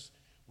 because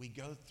we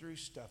go through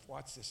stuff,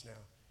 watch this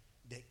now,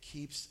 that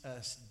keeps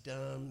us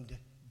dumbed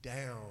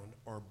down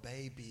or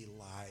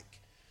baby-like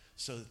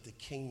so that the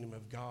kingdom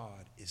of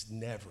God is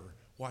never,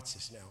 watch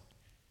this now,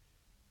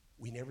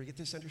 we never get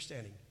this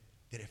understanding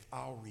that if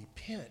I'll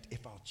repent,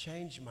 if I'll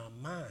change my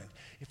mind,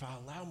 if I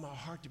allow my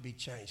heart to be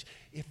changed,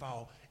 if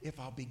I'll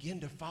begin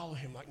to follow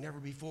him like never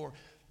before,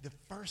 the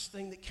first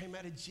thing that came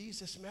out of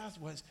Jesus' mouth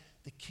was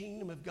the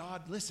kingdom of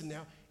God, listen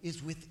now,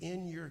 is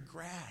within your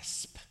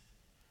grasp.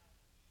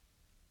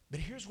 But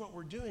here's what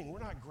we're doing. We're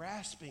not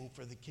grasping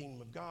for the kingdom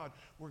of God.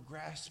 We're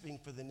grasping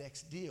for the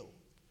next deal.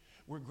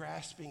 We're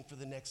grasping for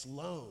the next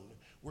loan.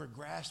 We're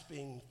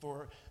grasping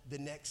for the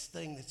next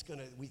thing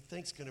we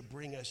think's gonna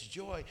bring us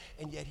joy.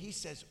 And yet he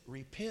says,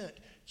 repent,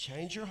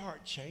 change your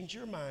heart, change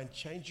your mind,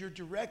 change your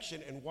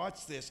direction, and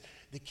watch this.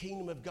 The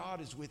kingdom of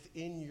God is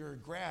within your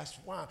grasp.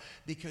 Why?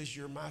 Because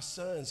you're my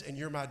sons and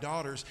you're my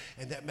daughters,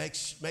 and that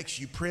makes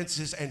you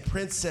princes and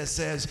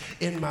princesses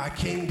in my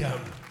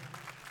kingdom.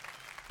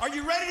 Are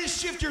you ready to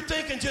shift your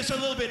thinking just a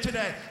little bit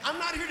today? I'm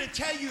not here to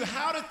tell you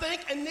how to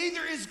think, and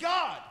neither is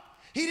God.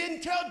 He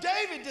didn't tell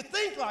David to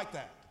think like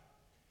that.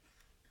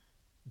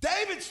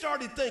 David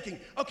started thinking,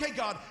 okay,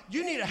 God,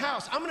 you need a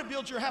house. I'm going to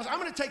build your house. I'm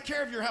going to take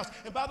care of your house.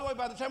 And by the way,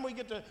 by the time we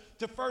get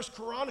to 1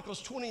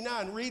 Chronicles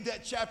 29, read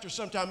that chapter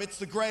sometime.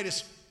 It's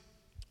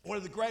one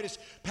of the greatest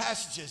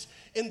passages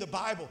in the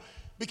Bible,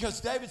 because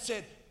David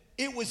said,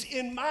 it was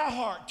in my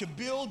heart to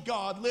build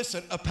God,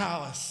 listen, a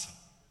palace.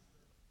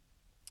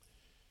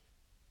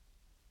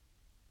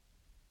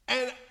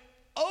 And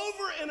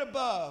over and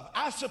above,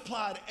 I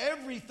supplied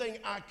everything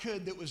I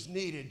could that was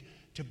needed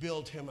to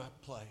build him a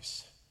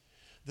place.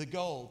 The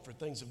gold for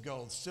things of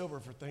gold,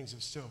 silver for things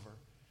of silver,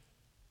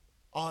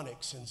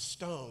 onyx and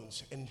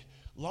stones. And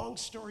long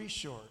story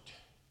short,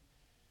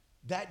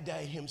 that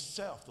day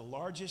himself, the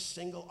largest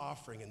single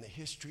offering in the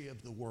history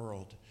of the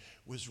world,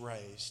 was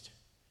raised.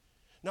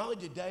 Not only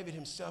did David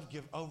himself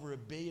give over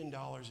 $1 billion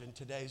in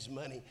today's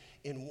money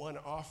in one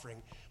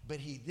offering, but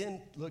he then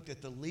looked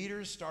at the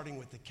leaders, starting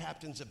with the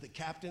captains of the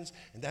captains,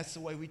 and that's the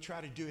way we try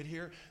to do it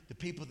here. The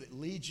people that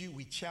lead you,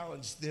 we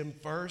challenge them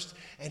first,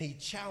 and he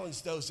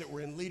challenged those that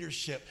were in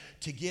leadership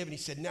to give, and he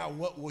said, now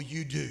what will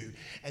you do?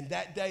 And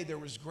that day there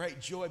was great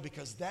joy,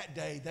 because that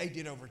day they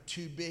did over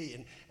 $2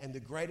 billion, and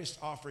the greatest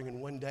offering in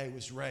one day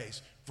was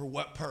raised. For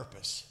what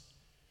purpose?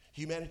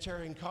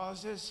 Humanitarian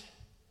causes,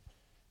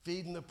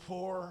 feeding the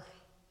poor,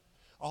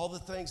 all the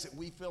things that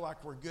we feel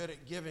like we're good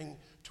at giving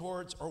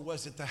towards, or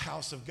was it the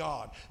house of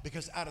God?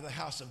 Because out of the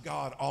house of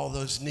God, all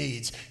those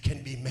needs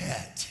can be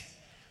met.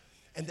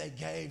 And they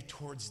gave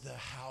towards the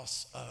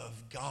house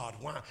of God.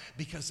 Why?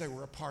 Because they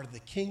were a part of the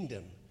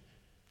kingdom.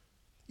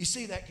 You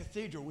see that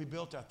cathedral we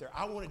built out there?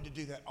 I wanted to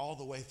do that all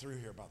the way through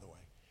here, by the way.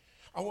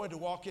 I wanted to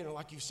walk in, and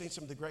like you've seen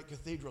some of the great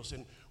cathedrals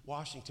in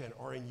Washington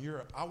or in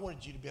Europe, I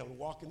wanted you to be able to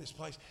walk in this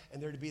place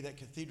and there to be that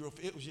cathedral.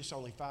 It was just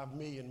only 5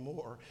 million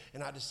more,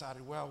 and I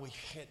decided, well, we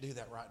can't do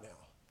that right now.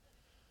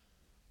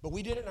 But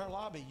we did it in our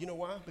lobby. You know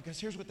why?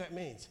 Because here's what that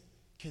means.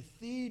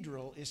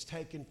 Cathedral is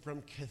taken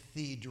from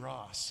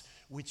cathedros,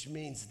 which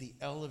means the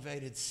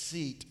elevated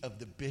seat of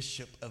the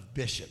bishop of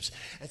bishops.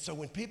 And so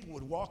when people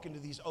would walk into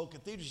these old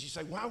cathedrals, you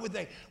say, why would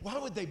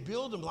they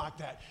build them like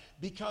that?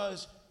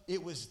 Because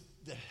it was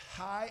the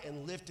high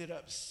and lifted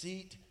up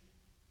seat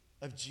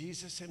of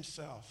Jesus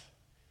himself,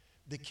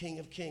 the King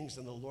of Kings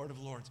and the Lord of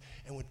Lords.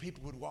 And when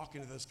people would walk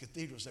into those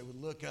cathedrals, they would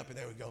look up and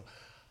they would go,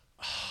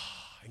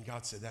 ah. And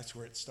God said, that's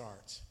where it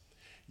starts.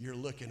 You're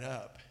looking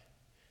up.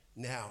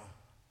 Now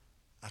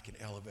I can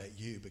elevate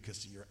you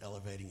because you're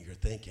elevating your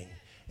thinking,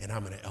 and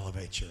I'm going to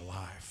elevate your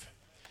life.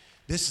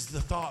 This is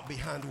the thought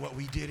behind what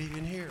we did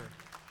even here.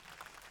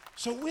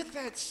 So with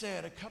that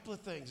said, a couple of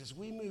things as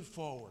we move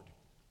forward.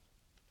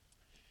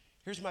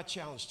 Here's my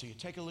challenge to you.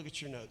 Take a look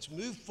at your notes.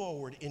 Move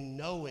forward in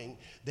knowing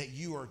that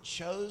you are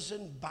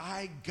chosen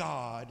by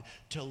God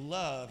to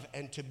love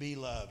and to be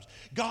loved.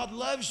 God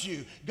loves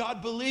you.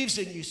 God believes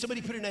in you.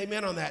 Somebody put an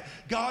amen on that.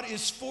 God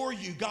is for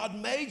you. God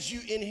made you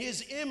in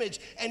his image,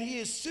 and he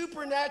has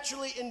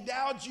supernaturally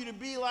endowed you to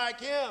be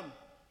like him.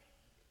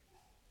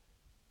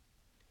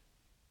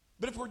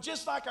 But if we're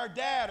just like our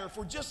dad, or if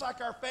we're just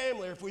like our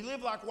family, or if we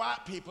live like white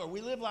people, or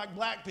we live like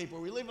black people,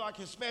 or we live like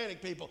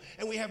Hispanic people,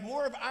 and we have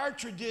more of our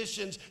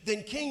traditions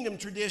than kingdom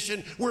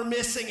tradition, we're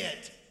missing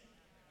it.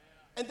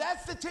 And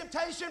that's the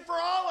temptation for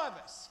all of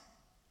us.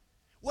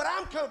 What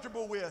I'm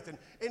comfortable with,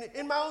 and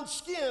in my own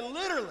skin,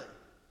 literally,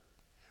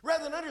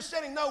 rather than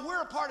understanding, no,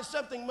 we're a part of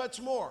something much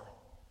more.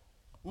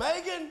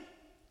 Megan,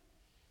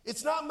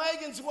 it's not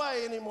Megan's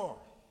way anymore.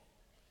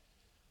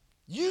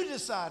 You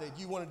decided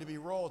you wanted to be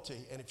royalty,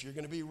 and if you're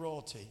going to be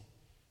royalty,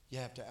 you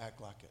have to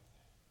act like it.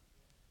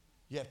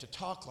 You have to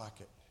talk like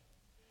it.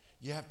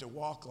 You have to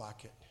walk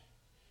like it.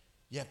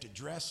 You have to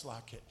dress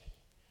like it.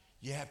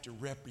 You have to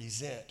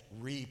represent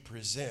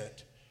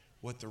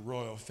what the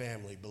royal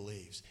family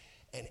believes.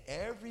 And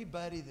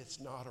everybody that's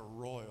not a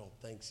royal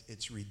thinks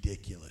it's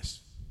ridiculous.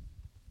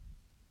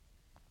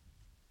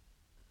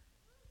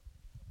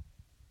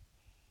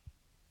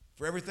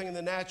 For everything in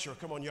the natural,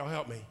 come on, y'all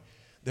help me.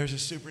 There's a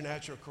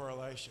supernatural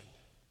correlation.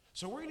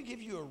 So we're going to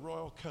give you a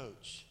royal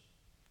coach,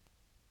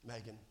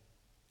 Megan,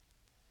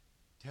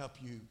 to help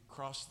you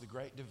cross the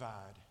great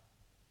divide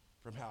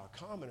from how a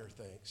commoner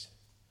thinks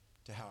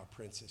to how a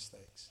princess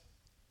thinks.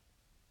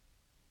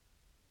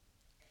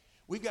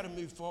 We've got to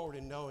move forward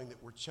in knowing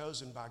that we're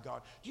chosen by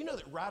God. Do you know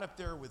that right up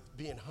there with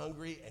being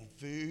hungry and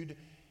food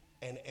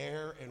and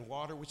air and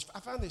water, which I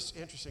find this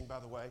interesting,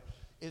 by the way,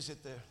 is that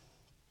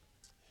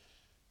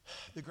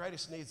the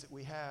greatest needs that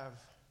we have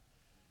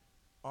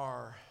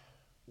are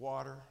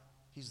water.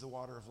 He's the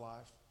water of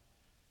life.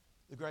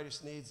 The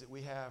greatest needs that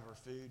we have are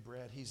food,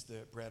 bread. He's the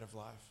bread of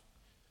life.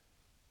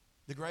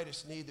 The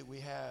greatest need that we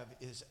have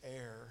is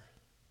air,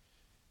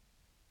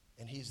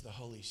 and he's the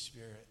Holy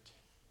Spirit.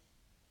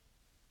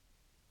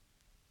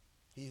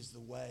 He is the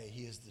way.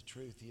 He is the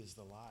truth. He is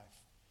the life.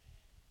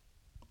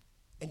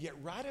 And yet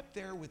right up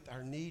there with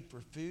our need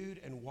for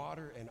food and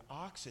water and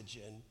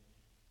oxygen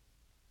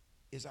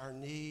is our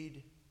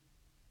need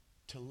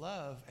to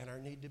love and our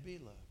need to be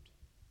loved.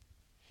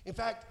 In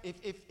fact,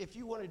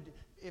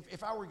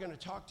 if I were going to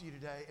talk to you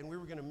today and we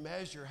were going to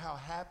measure how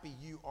happy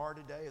you are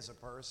today as a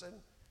person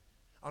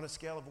on a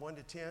scale of 1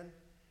 to 10,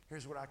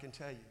 here's what I can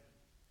tell you.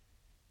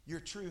 Your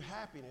true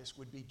happiness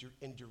would be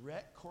in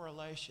direct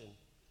correlation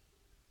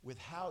with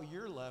how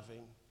you're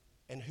loving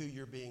and who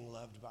you're being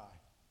loved by.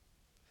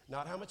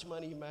 Not how much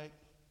money you make,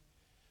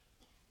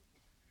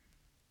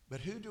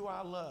 but who do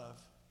I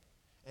love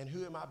and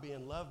who am I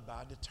being loved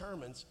by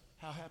determines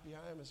how happy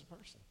I am as a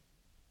person.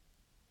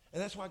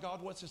 And that's why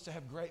God wants us to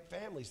have great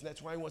families, and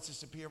that's why he wants us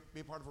to be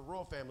a part of a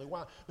royal family.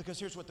 Why? Because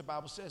here's what the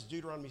Bible says,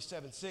 Deuteronomy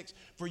 7:6,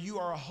 for you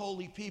are a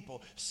holy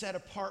people, set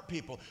apart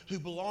people who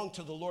belong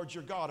to the Lord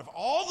your God. Of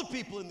all the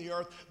people in the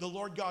earth, the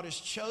Lord God has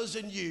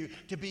chosen you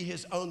to be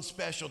his own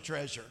special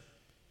treasure.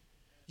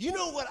 You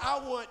know what I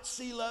want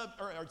C-Love,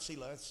 or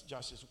C-Love, that's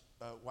Josh's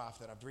wife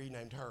that I've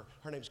renamed her.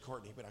 Her name's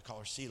Courtney, but I call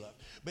her C-Love.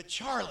 But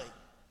Charlie,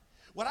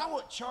 What I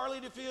want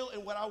Charlie to feel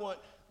and what I want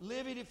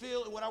Livy to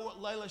feel and what I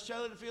want Layla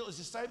Shayla to feel is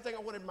the same thing I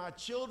wanted my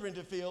children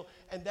to feel,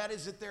 and that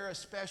is that they're a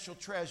special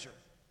treasure.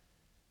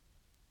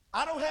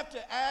 I don't have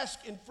to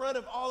ask in front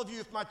of all of you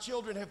if my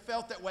children have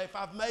felt that way, if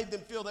I've made them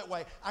feel that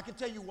way. I can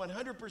tell you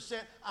 100%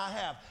 I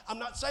have. I'm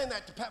not saying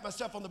that to pat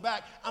myself on the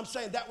back. I'm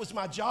saying that was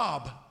my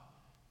job.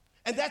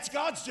 And that's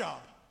God's job.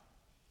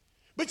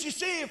 But you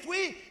see, if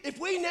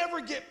we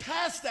never get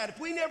past that, if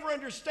we never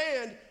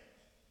understand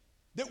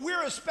that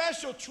we're a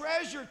special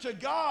treasure to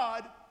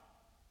God,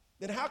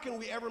 then how can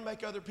we ever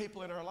make other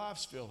people in our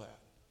lives feel that?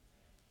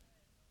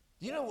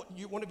 You know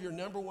what one of your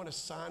number one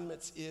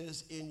assignments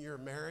is in your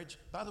marriage?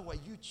 By the way,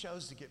 you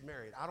chose to get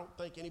married. I don't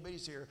think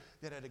anybody's here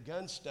that had a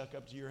gun stuck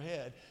up to your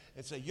head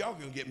and say, y'all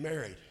gonna get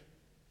married.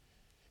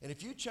 And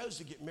if you chose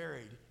to get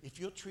married, if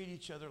you'll treat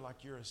each other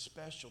like you're a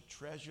special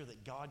treasure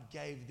that God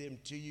gave them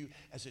to you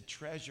as a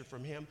treasure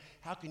from Him,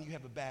 how can you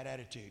have a bad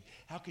attitude?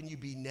 How can you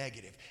be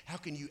negative? How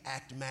can you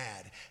act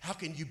mad? How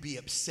can you be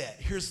upset?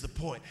 Here's the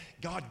point.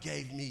 God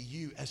gave me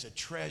you as a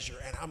treasure,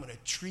 and I'm going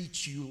to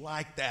treat you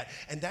like that.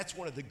 And that's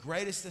one of the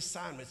greatest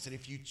assignments, that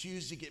if you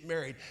choose to get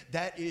married,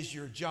 that is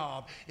your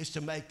job, is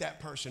to make that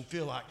person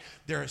feel like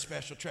they're a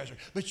special treasure.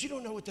 But you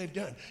don't know what they've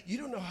done. You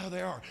don't know how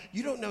they are.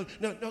 You don't know.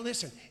 No,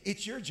 listen,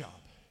 it's your job.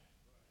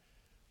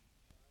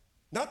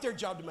 Not their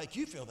job to make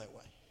you feel that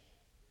way.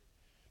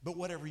 But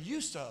whatever you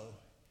sow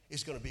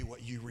is going to be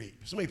what you reap.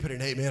 Somebody put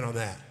an amen on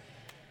that.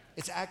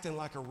 It's acting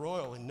like a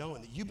royal and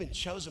knowing that you've been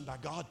chosen by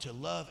God to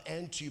love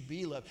and to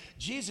be loved.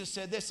 Jesus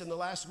said this in the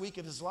last week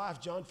of His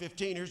life, John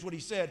 15. Here's what He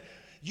said.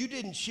 You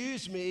didn't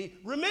choose me.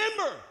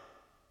 Remember,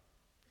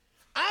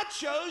 I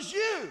chose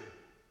you.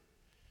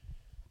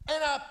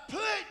 And I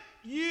put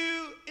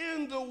you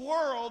in the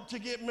world to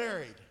get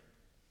married.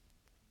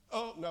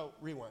 Oh, no,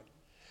 rewind.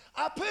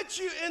 I put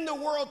you in the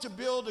world to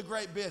build a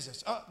great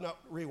business. Oh, no,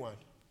 rewind.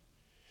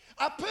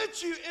 I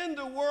put you in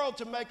the world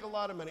to make a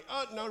lot of money.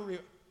 Oh, no,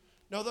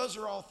 no, those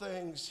are all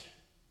things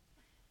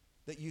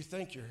that you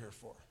think you're here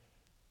for.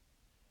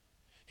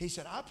 He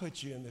said, I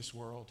put you in this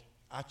world.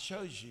 I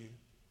chose you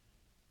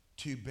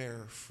to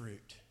bear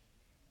fruit.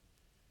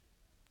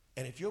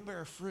 And if you'll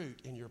bear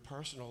fruit in your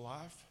personal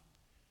life,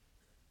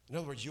 in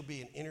other words, you'll be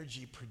an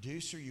energy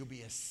producer, you'll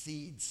be a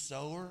seed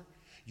sower,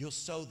 you'll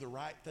sow the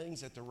right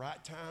things at the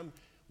right time,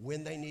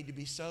 when they need to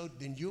be sowed,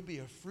 then you'll be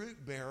a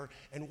fruit bearer.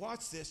 And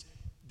watch this,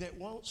 that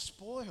won't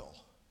spoil.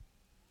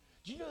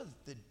 Do you know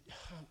that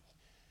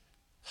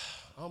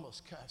I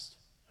almost cussed.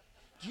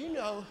 Do you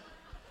know,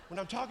 when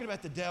I'm talking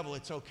about the devil,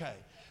 it's okay.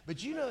 But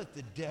do you know that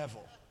the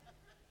devil,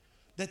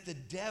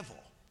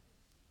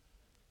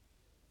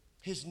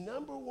 his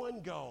number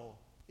one goal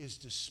is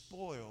to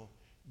spoil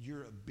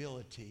your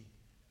ability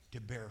to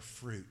bear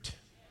fruit.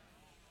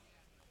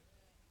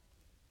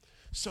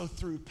 So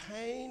through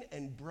pain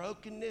and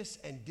brokenness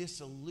and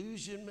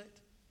disillusionment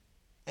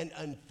and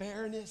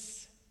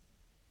unfairness,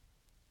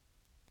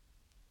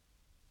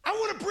 I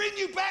want to bring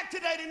you back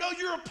today to know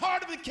you're a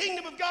part of the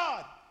kingdom of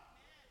God.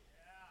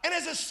 And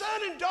as a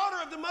son and daughter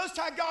of the Most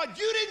High God,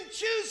 you didn't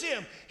choose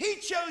Him. He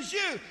chose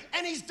you.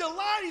 And He's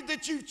delighted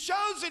that you've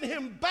chosen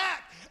Him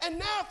back. And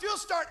now if you'll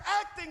start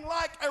acting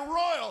like a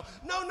royal,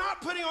 no,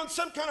 not putting on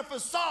some kind of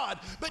facade,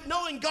 but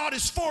knowing God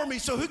is for me,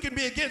 so who can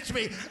be against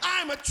me?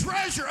 I'm a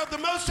treasure of the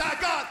Most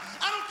High God.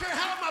 I don't care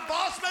how my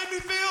boss made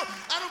me feel.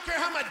 I don't care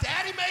how my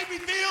daddy made me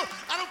feel.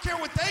 I don't care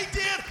what they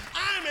did.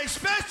 I am a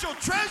special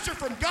treasure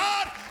from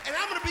God, and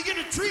I'm going to begin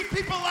to treat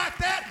people like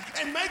that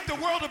and make the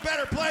world a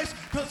better place,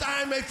 because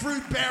I am a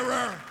fruit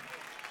bearer.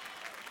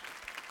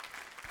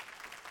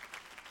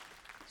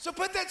 So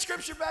put that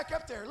scripture back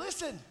up there.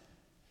 Listen.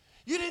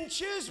 You didn't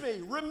choose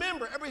me.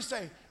 Remember. Everybody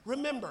say,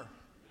 remember.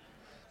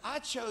 I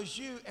chose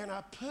you, and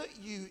I put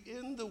you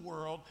in the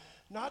world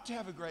not to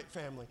have a great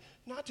family,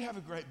 not to have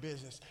a great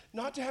business,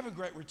 not to have a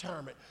great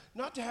retirement,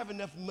 not to have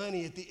enough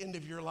money at the end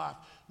of your life.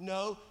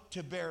 No,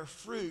 to bear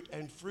fruit,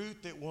 and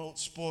fruit that won't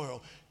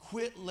spoil.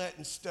 Quit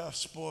letting stuff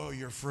spoil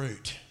your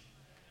fruit.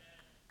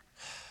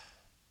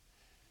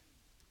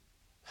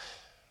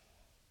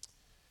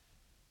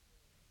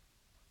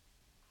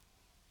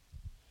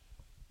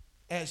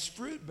 As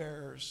fruit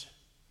bearers,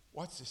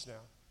 watch this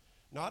now,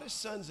 not as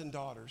sons and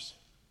daughters,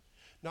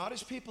 not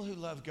as people who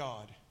love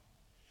God,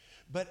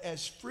 but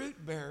as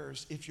fruit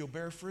bearers, if you'll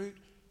bear fruit,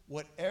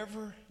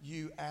 whatever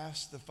you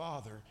ask the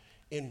Father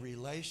in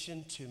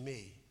relation to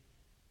me,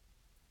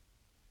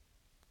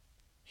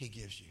 He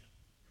gives you.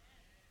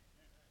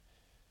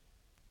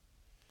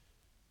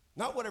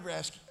 Not whatever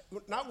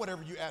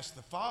you ask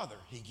the Father,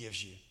 He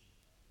gives you.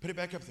 Put it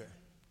back up there.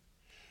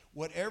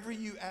 Whatever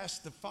you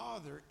ask the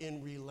Father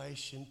in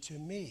relation to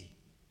me,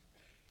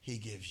 He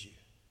gives you.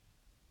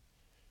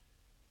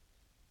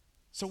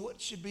 So what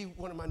should be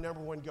one of my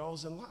number one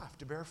goals in life?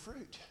 To bear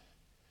fruit.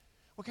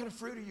 What kind of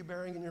fruit are you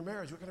bearing in your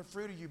marriage? What kind of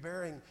fruit are you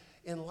bearing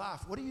in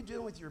life? What are you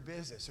doing with your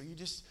business? Are you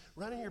just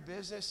running your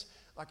business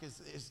like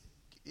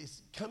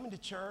is coming to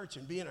church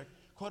and being a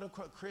quote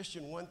unquote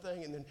Christian one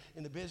thing and then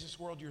in the business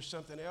world you're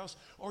something else?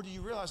 Or do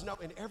you realize, no,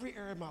 in every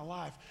area of my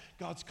life,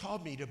 God's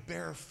called me to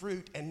bear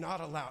fruit and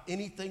not allow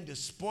anything to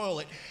spoil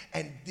it.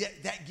 And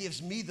that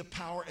gives me the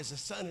power as a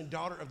son and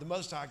daughter of the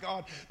Most High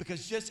God,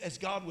 because just as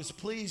God was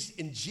pleased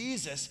in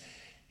Jesus,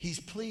 He's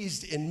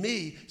pleased in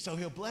me, so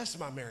He'll bless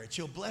my marriage.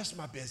 He'll bless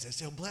my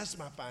business. He'll bless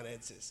my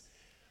finances.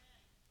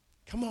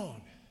 Come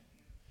on.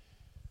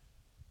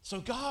 So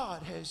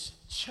God has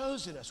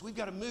chosen us. We've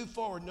got to move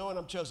forward knowing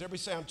I'm chosen. Everybody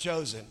say I'm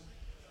chosen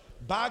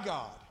by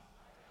God.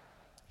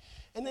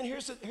 And then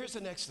here's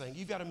the next thing.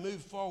 You've got to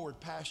move forward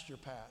past your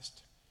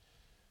past.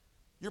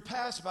 Your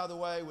past, by the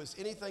way, was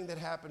anything that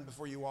happened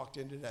before you walked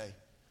in today.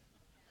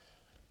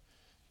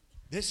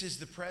 This is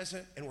the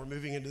present, and we're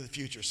moving into the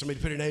future. Somebody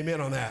put an amen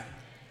on that.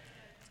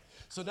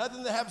 So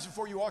nothing that happens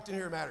before you walked in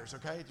here matters,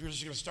 okay? You're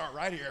just going to start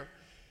right here.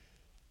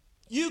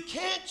 You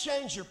can't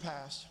change your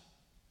past,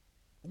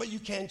 but you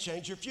can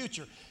change your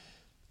future.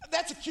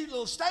 That's a cute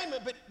little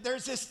statement, but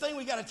there's this thing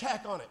we got to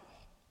tack on it.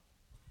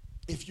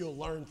 If you'll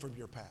learn from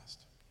your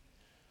past.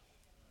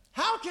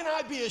 How can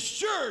I be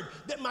assured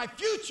that my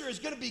future is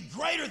going to be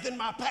greater than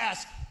my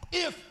past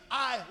if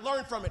I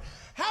learn from it?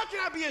 How can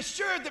I be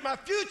assured that my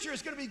future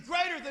is going to be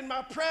greater than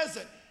my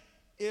present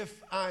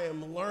if I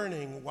am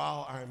learning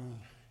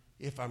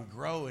if I'm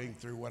growing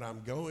through what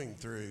I'm going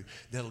through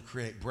that'll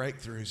create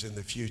breakthroughs in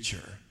the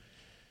future?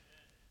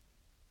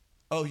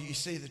 Oh, you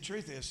see, the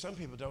truth is some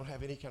people don't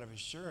have any kind of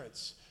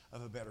assurance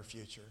of a better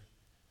future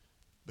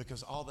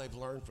because all they've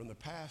learned from the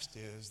past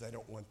is they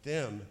don't want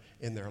them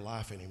in their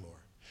life anymore.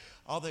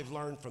 All they've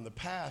learned from the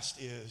past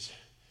is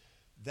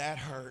that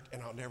hurt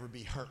and I'll never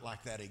be hurt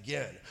like that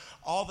again.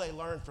 All they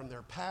learned from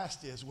their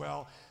past is,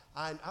 well,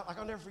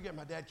 I'll never forget,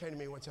 my dad came to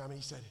me one time and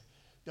he said,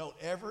 don't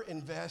ever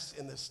invest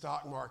in the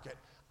stock market.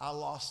 I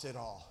lost it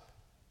all.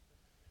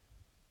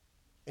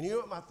 And you know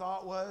what my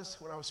thought was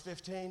when I was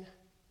 15?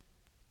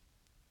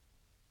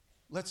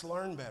 Let's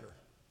learn better.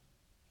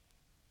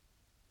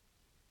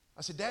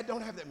 I said, Dad,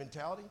 don't have that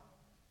mentality.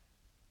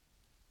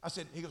 I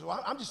said, he goes,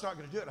 well, I'm just not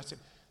going to do it. I said,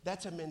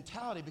 that's a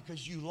mentality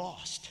because you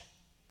lost.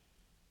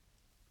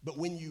 But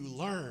when you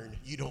learn,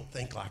 you don't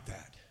think like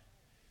that.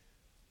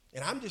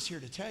 And I'm just here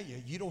to tell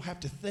you, you don't have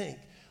to think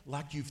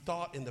like you've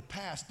thought in the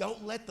past.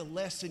 Don't let the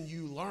lesson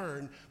you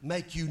learn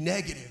make you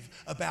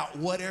negative about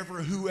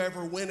whatever,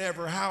 whoever,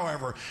 whenever,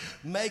 however.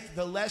 Make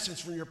the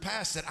lessons from your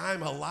past that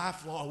I'm a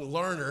lifelong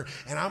learner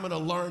and I'm going to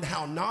learn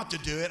how not to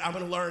do it. I'm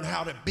going to learn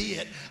how to be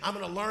it. I'm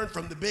going to learn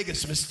from the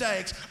biggest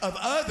mistakes of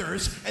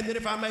others. And then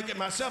if I make it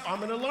myself, I'm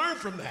going to learn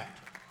from that.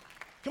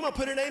 Come on,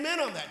 put an amen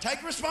on that.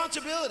 Take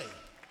responsibility.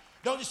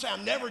 Don't just say,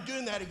 I'm never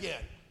doing that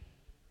again.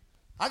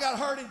 I got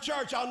hurt in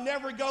church. I'll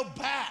never go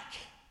back.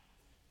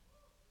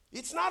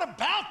 It's not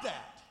about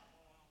that.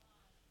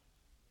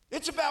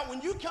 It's about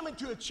when you come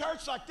into a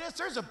church like this,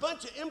 there's a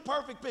bunch of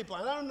imperfect people.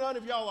 And I don't know none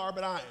of y'all are,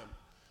 but I am.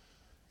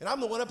 And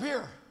I'm the one up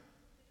here.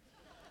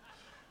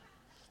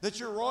 That's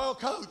your royal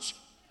coach.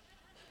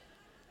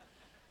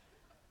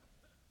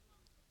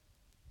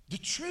 The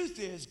truth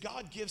is,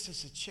 God gives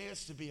us a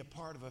chance to be a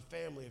part of a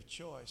family of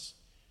choice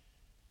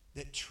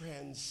that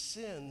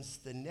transcends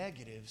the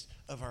negatives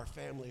of our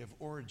family of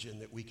origin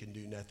that we can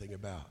do nothing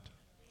about.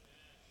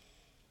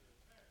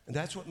 And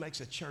that's what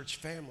makes a church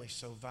family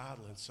so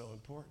vital and so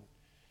important.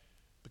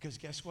 Because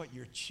guess what?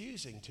 You're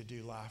choosing to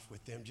do life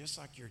with them just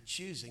like you're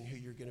choosing who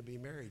you're going to be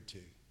married to.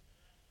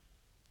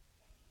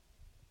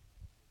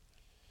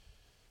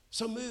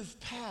 So move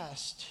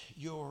past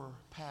your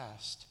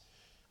past.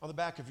 On the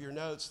back of your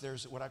notes,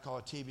 there's what I call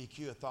a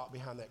TBQ, a thought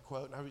behind that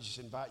quote. And I would just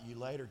invite you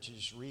later to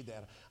just read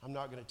that. I'm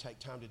not going to take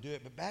time to do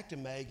it. But back to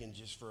Megan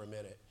just for a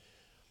minute.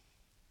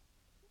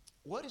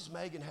 What has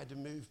Megan had to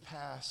move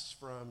past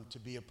from to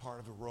be a part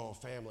of a royal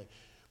family?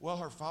 Well,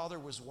 her father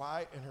was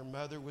white and her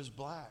mother was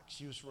black.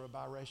 She was from a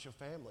biracial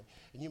family.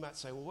 And you might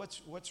say, well,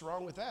 what's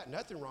wrong with that?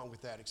 Nothing wrong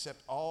with that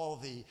except all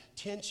the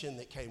tension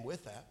that came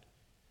with that.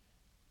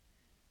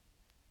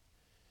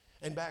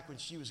 And back when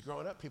she was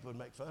growing up, people would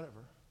make fun of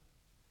her.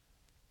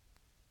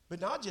 But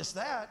not just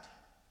that.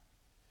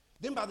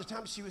 Then by the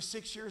time she was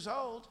 6 years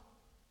old,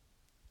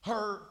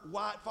 her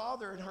white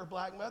father and her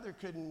black mother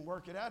couldn't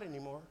work it out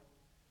anymore.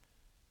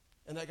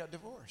 And they got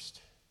divorced.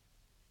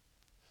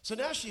 So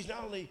now she's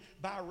not only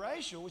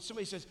biracial, which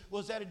somebody says, well,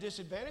 is that a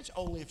disadvantage?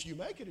 Only if you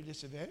make it a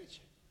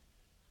disadvantage.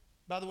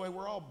 By the way,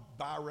 we're all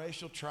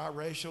biracial,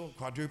 triracial,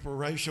 quadruple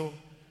racial.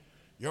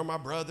 You're my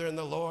brother in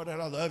the Lord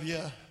and I love you.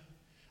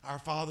 Our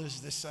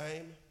Father's the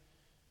same.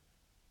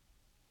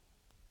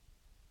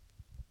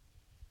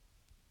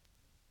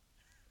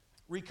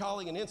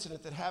 Recalling an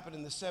incident that happened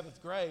in the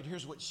 7th grade,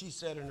 here's what she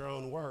said in her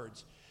own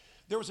words.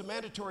 There was a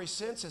mandatory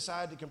census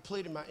I had to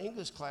complete in my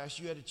English class.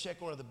 You had to check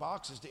one of the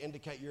boxes to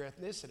indicate your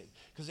ethnicity.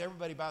 Because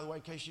everybody, by the way,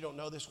 in case you don't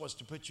know this, wants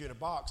to put you in a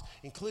box,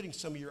 including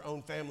some of your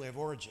own family of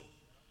origin.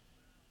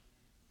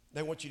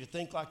 They want you to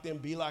think like them,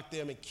 be like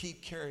them, and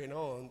keep carrying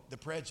on the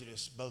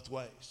prejudice both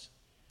ways.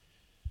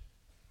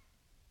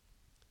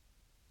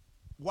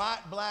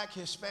 White, black,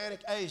 Hispanic,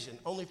 Asian,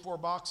 only 4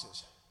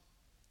 boxes.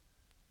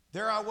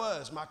 There I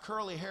was, my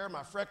curly hair,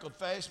 my freckled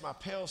face, my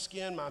pale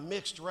skin, my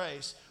mixed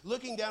race,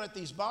 looking down at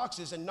these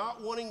boxes and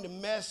not wanting to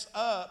mess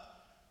up,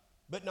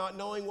 but not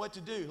knowing what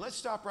to do. Let's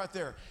stop right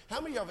there. How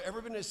many of you have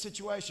ever been in a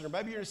situation, or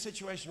maybe you're in a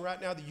situation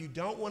right now that you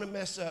don't want to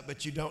mess up,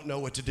 but you don't know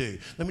what to do?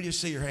 Let me just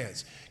see your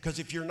hands. Because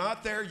if you're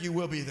not there, you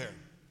will be there.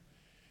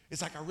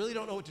 It's like, I really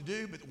don't know what to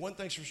do, but one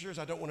thing's for sure is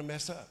I don't want to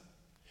mess up.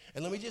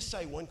 And let me just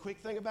say one quick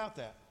thing about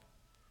that.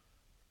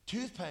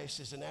 Toothpaste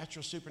is a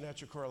natural,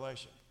 supernatural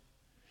correlation.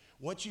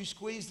 Once you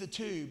squeeze the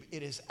tube,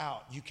 it is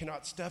out. You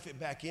cannot stuff it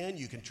back in.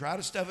 You can try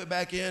to stuff it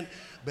back in,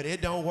 but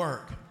it don't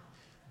work.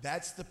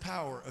 That's the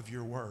power of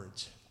your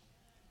words.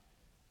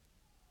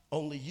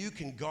 Only you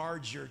can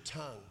guard your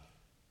tongue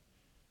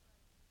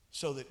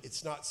so that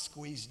it's not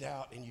squeezed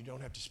out and you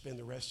don't have to spend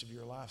the rest of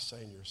your life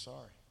saying you're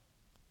sorry.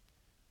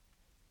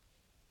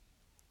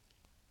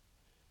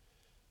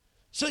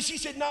 So she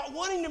said, not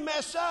wanting to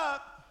mess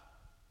up,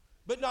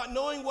 but not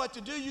knowing what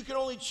to do, you can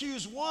only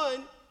choose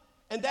one.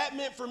 And that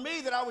meant for me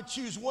that I would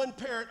choose one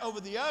parent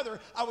over the other.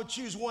 I would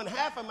choose one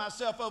half of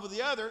myself over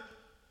the other.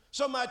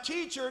 So my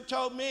teacher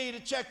told me to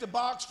check the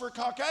box for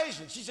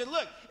Caucasian. She said,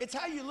 look, it's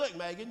how you look,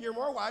 Megan. You're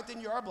more white than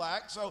you are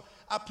black. So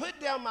I put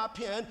down my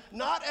pen,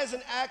 not as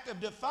an act of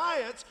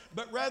defiance,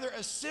 but rather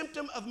a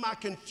symptom of my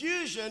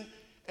confusion,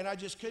 and I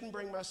just couldn't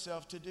bring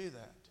myself to do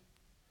that.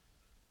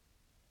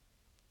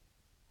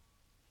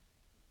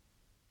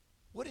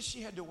 What has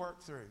she had to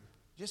work through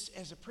just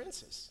as a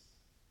princess?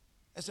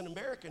 As an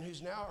American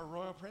who's now a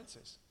royal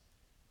princess.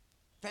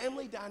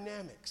 Family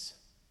dynamics.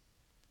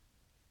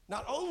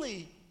 Not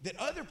only that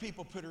other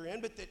people put her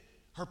in, but that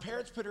her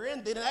parents put her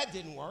in, then that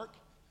didn't work.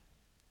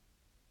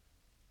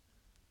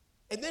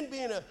 And then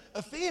being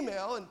a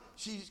female, and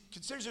she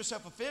considers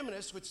herself a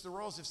feminist, which the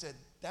royals have said,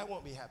 that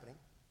won't be happening.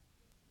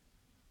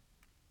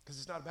 Because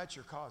it's not about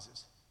your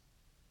causes.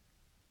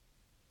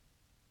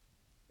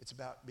 It's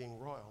about being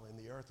royal in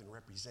the earth and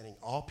representing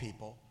all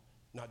people,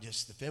 not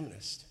just the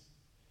feminist.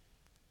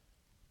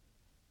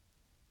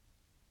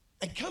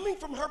 And coming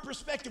from her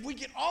perspective, we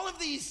get all of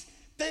these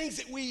things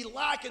that we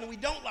like and we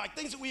don't like,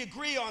 things that we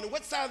agree on, and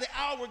what side of the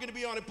aisle we're going to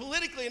be on, and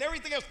politically and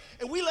everything else.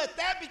 And we let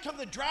that become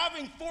the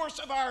driving force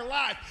of our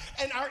life.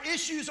 And our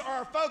issues are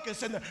our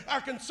focus, and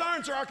our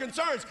concerns are our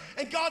concerns.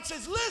 And God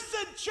says,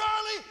 listen,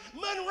 Charlie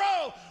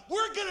Monroe,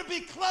 we're going to be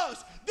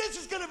close. This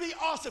is going to be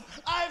awesome.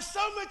 I have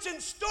so much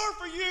in store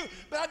for you,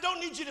 but I don't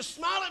need you to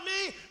smile at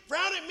me,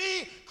 frown at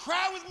me,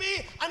 cry with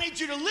me. I need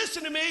you to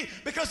listen to me,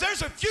 because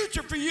there's a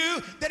future for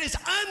you that is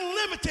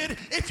unlimited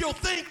if you'll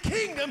think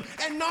kingdom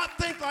and not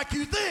think like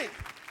you think.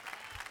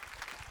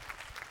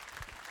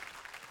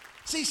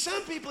 See,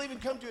 some people even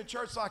come to a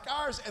church like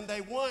ours and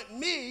they want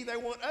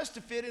us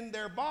to fit in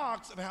their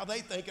box of how they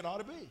think it ought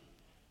to be.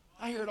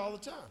 I hear it all the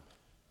time.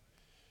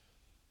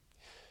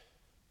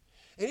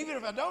 And even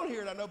if I don't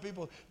hear it, I know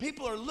people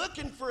are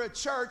looking for a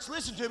church,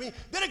 listen to me,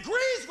 that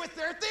agrees with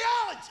their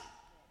theology.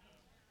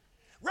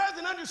 Rather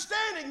than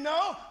understanding,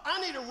 no, I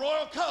need a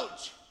royal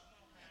coach.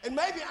 And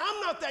maybe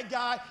I'm not that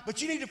guy,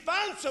 but you need to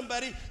find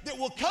somebody that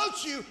will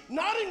coach you,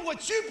 not in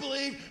what you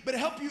believe, but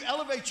help you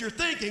elevate your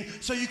thinking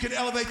so you can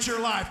elevate your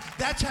life.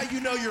 That's how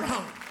you know you're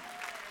home.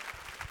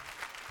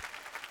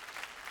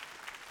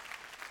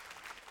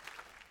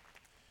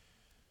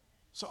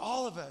 So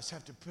all of us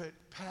have to put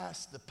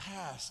past the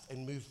past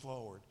and move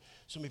forward.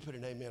 Somebody put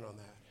an amen on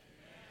that.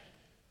 Amen.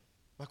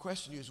 My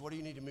question to you is, what do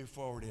you need to move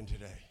forward in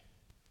today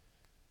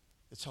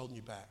that's holding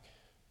you back?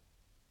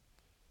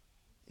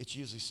 It's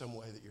usually some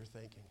way that you're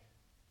thinking.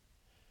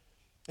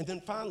 And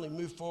then finally,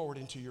 move forward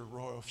into your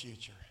royal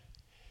future.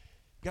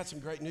 Got some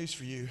great news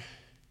for you.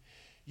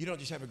 You don't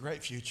just have a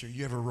great future,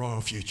 you have a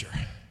royal future.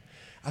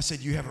 I said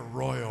you have a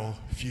royal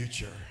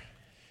future.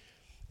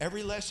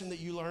 Every lesson that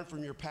you learn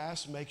from your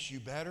past makes you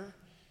better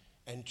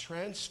and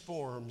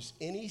transforms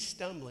any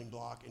stumbling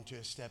block into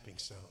a stepping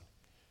stone.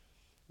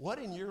 What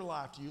in your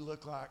life do you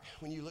look like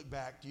when you look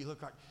back? Do you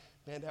look like,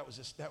 man, that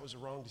was a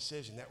wrong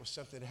decision. That was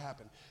something that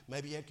happened.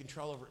 Maybe you had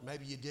control over it.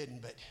 Maybe you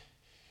didn't, but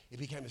it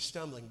became a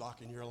stumbling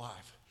block in your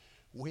life.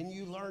 When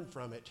you learn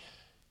from it,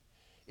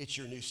 it's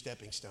your new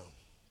stepping stone.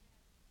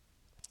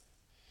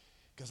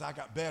 Because I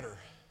got better,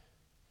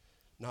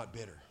 not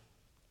bitter.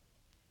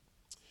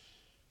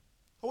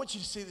 I want you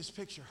to see this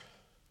picture.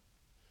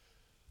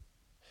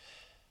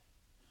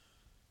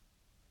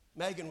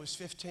 Megan was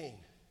 15.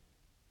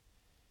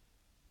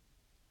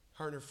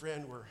 Her and her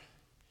friend were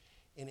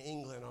in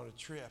England on a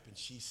trip, and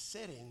she's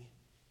sitting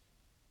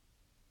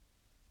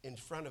in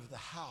front of the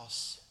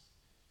house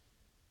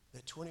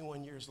that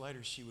 21 years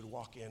later she would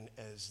walk in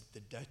as the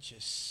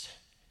Duchess,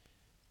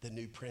 the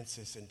new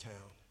princess in town.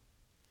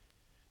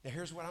 Now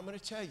here's what I'm going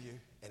to tell you,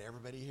 and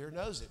everybody here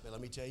knows it, but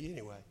let me tell you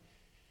anyway.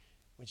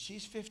 When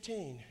she's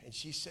 15 and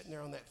she's sitting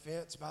there on that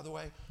fence, by the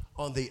way,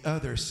 on the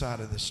other side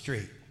of the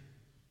street,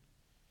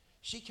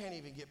 she can't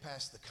even get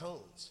past the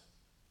cones.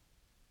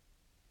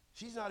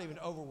 She's not even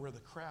over where the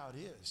crowd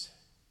is.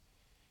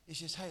 It's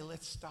just, hey,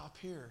 let's stop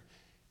here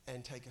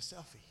and take a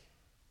selfie.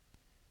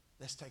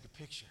 Let's take a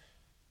picture.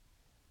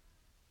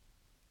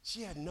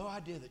 She had no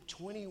idea that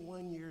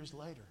 21 years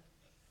later,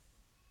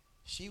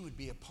 she would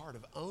be a part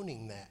of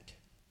owning that.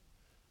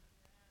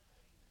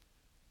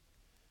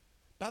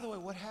 By the way,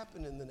 what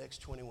happened in the next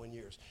 21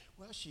 years?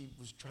 Well, she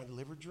was trying to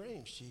live her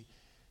dreams.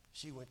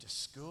 She went to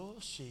school.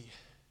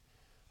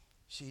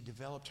 She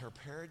developed her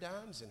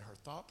paradigms and her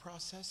thought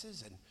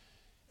processes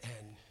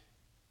and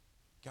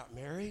got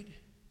married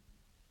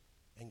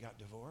and got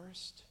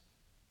divorced.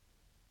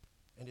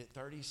 And at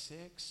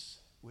 36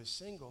 was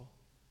single.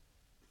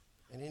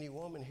 And any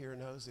woman here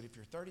knows that if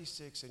you're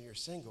 36 and you're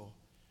single,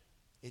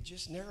 it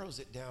just narrows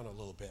it down a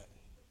little bit.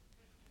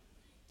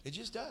 It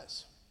just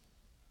does.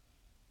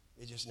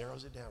 It just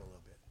narrows it down a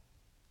little bit.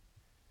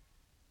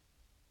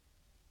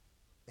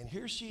 And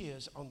here she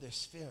is on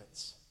this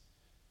fence,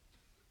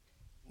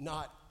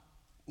 not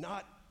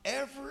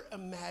ever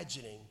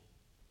imagining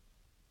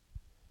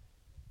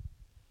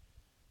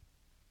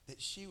that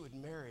she would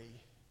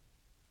marry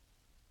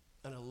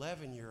an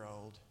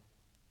 11-year-old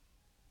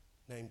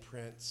named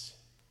Prince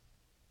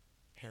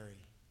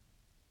Harry.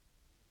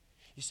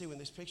 You see, when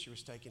this picture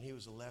was taken, he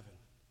was 11.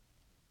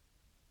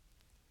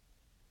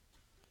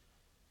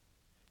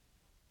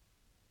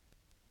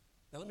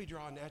 Now let me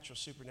draw a natural,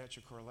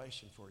 supernatural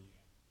correlation for you.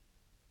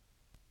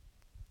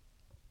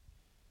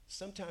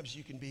 Sometimes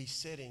you can be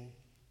sitting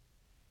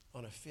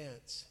on a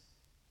fence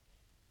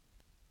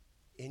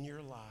in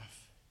your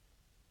life.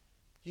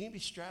 You can be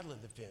straddling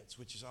the fence,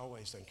 which is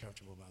always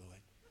uncomfortable, by the way.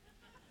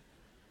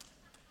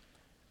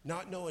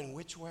 Not knowing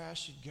which way I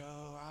should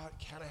go,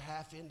 kind of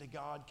half into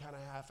God, kind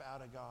of half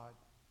out of God.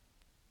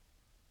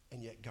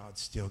 And yet God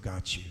still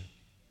got you.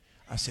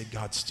 I said,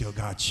 God still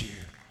got you.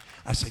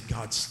 I said,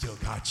 God still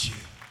got you.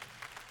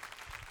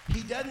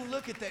 He doesn't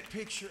look at that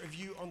picture of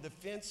you on the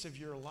fence of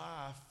your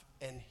life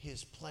and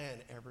his plan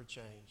ever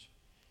change.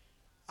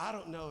 I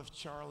don't know if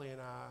Charlie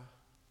and I,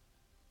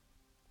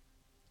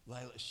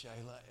 Layla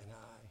Shayla and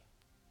I,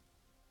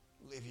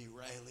 Livy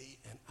Rayleigh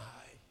and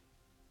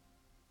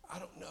I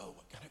don't know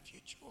what kind of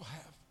future we'll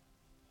have.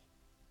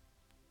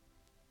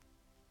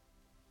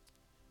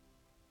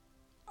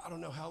 I don't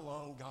know how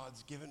long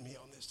God's given me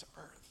on this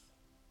earth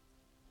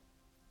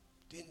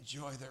to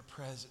enjoy their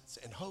presence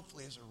and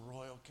hopefully as a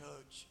royal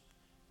coach,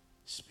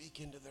 speak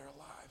into their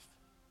life.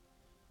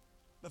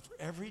 But for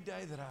every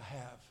day that I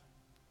have,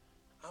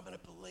 I'm going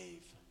to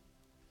believe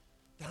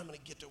that I'm going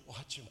to get to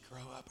watch them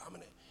grow up. I'm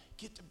going to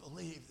get to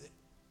believe that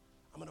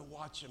I'm going to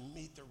watch them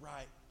meet the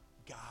right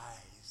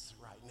guys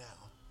right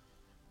now.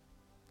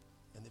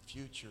 And the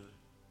future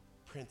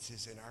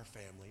princes in our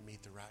family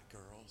meet the right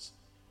girls.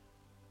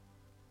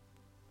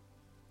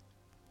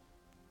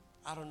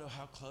 I don't know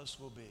how close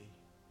we'll be,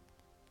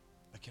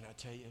 but can I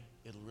tell you,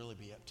 it'll really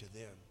be up to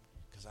them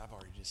because I've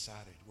already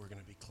decided we're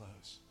going to be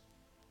close.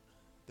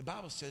 The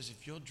Bible says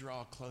if you'll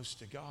draw close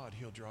to God,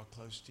 he'll draw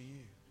close to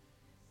you.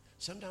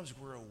 Sometimes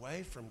we're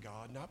away from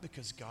God, not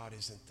because God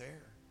isn't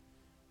there,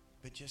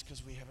 but just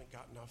because we haven't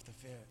gotten off the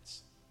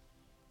fence.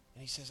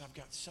 And he says, I've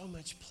got so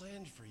much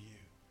planned for you.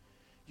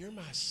 You're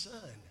my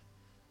son.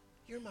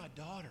 You're my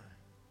daughter.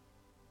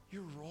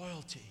 You're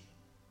royalty.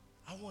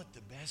 I want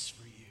the best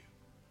for you.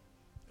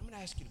 I'm going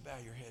to ask you to bow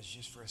your heads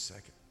just for a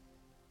second.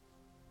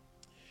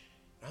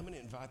 I'm going to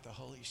invite the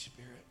Holy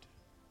Spirit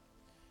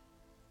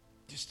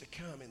just to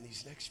come in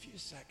these next few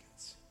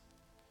seconds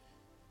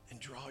and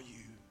draw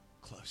you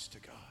close to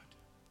God.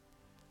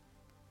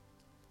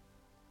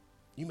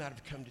 You might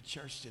have come to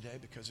church today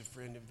because a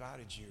friend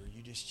invited you, or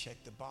you just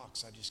checked the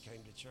box, I just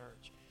came to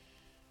church.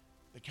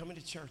 But coming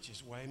to church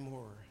is way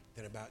more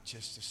than about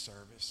just a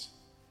service.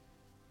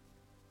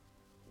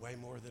 Way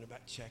more than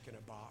about checking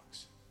a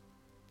box.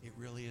 It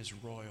really is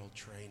royal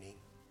training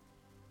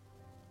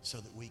so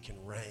that we can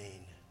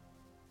reign.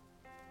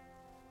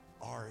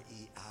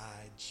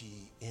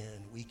 R-E-I-G-N.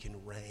 We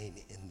can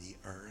reign in the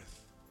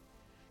earth.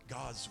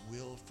 God's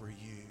will for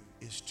you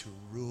is to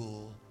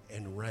rule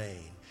and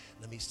reign.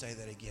 Let me say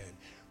that again.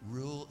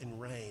 Rule and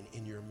reign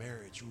in your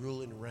marriage.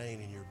 Rule and reign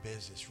in your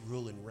business.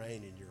 Rule and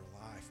reign in your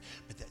life.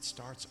 But that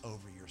starts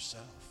over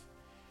yourself.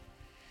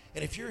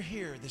 And if you're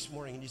here this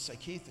morning and you say,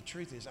 Keith, the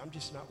truth is I'm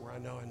just not where I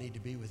know I need to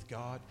be with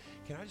God,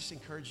 can I just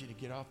encourage you to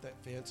get off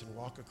that fence and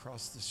walk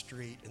across the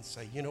street and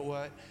say, you know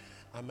what?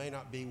 I may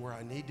not be where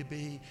I need to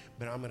be,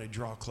 but I'm going to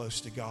draw close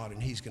to God and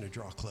he's going to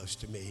draw close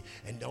to me.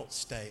 And don't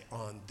stay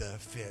on the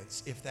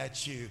fence. If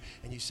that's you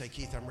and you say,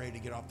 Keith, I'm ready to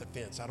get off the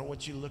fence. I don't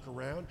want you to look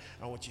around.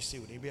 I don't want you to see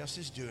what anybody else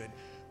is doing.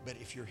 But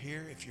if you're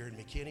here, if you're in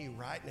McKinney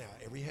right now,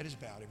 every head is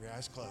bowed, every eye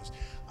is closed,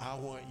 I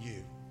want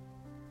you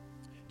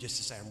just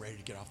to say, I'm ready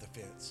to get off the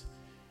fence.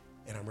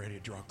 And I'm ready to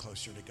draw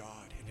closer to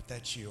God. And if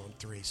that's you, on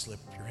three, slip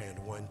up your hand.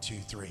 1, 2,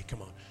 3.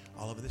 Come on.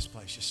 All over this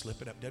place. Just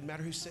slip it up. Doesn't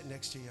matter who's sitting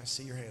next to you. I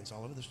see your hands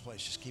all over this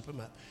place. Just keep them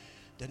up.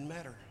 Doesn't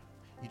matter.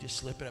 You just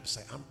slip it up and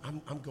say,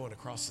 I'm going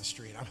across the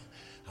street.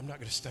 I'm not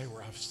going to stay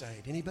where I've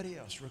stayed. Anybody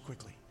else, real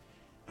quickly?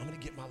 I'm going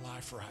to get my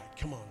life right.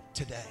 Come on.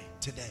 Today.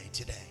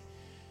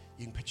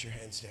 You can put your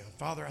hands down.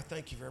 Father, I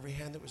thank you for every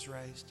hand that was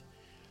raised.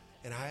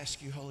 And I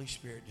ask you, Holy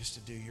Spirit, just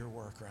to do your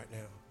work right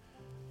now.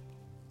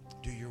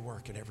 Do your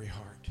work in every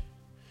heart.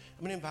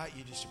 I'm going to invite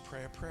you just to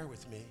pray a prayer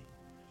with me.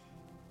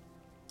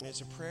 And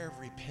it's a prayer of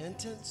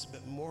repentance,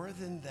 but more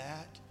than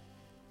that,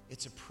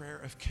 It's a prayer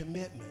of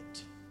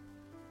commitment.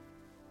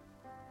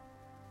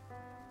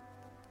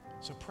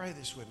 So pray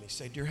this with me.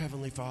 Say, Dear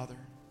Heavenly Father,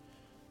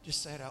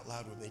 just say it out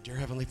loud with me. Dear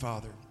Heavenly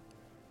Father,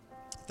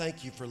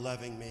 thank you for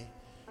loving me.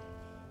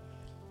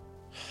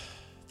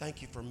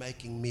 Thank you for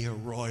making me a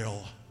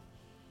royal,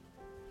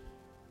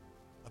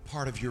 a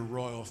part of your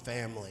royal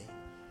family.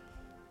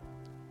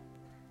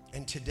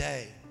 And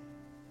today,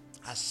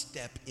 I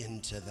step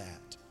into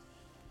that.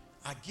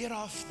 I get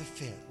off the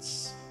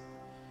fence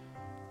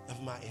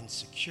of my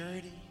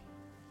insecurity,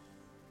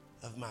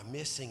 of my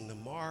missing the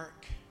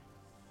mark,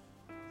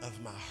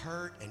 of my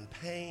hurt and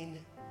pain,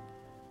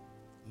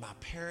 my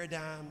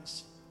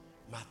paradigms,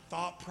 my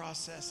thought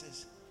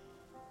processes.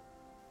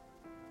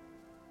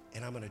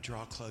 And I'm going to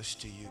draw close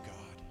to you,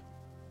 God.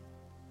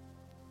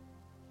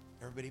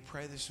 Everybody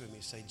pray this with me.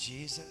 Say,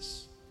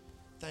 Jesus,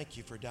 thank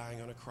you for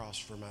dying on a cross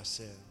for my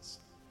sins.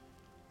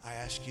 I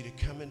ask you to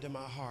come into my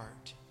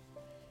heart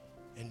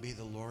and be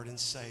the Lord and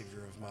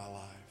Savior of my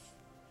life.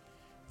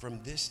 From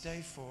this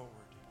day forward,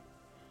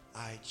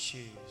 I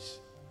choose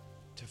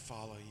to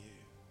follow you.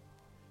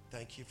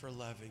 Thank you for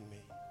loving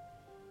me.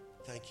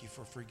 Thank you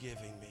for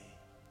forgiving me.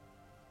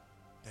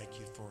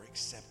 Thank you for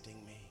accepting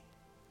me.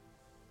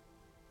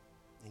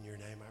 In your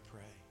name I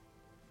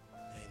pray.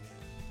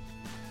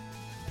 Amen.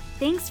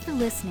 Thanks for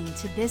listening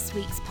to this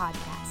week's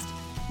podcast.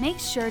 Make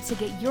sure to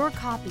get your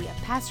copy of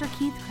Pastor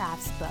Keith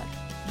Craft's book,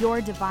 Your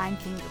Divine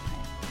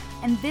Fingerprint,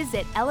 and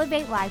visit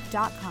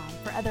elevatelife.com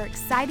for other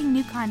exciting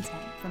new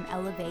content from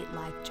Elevate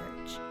Life Church.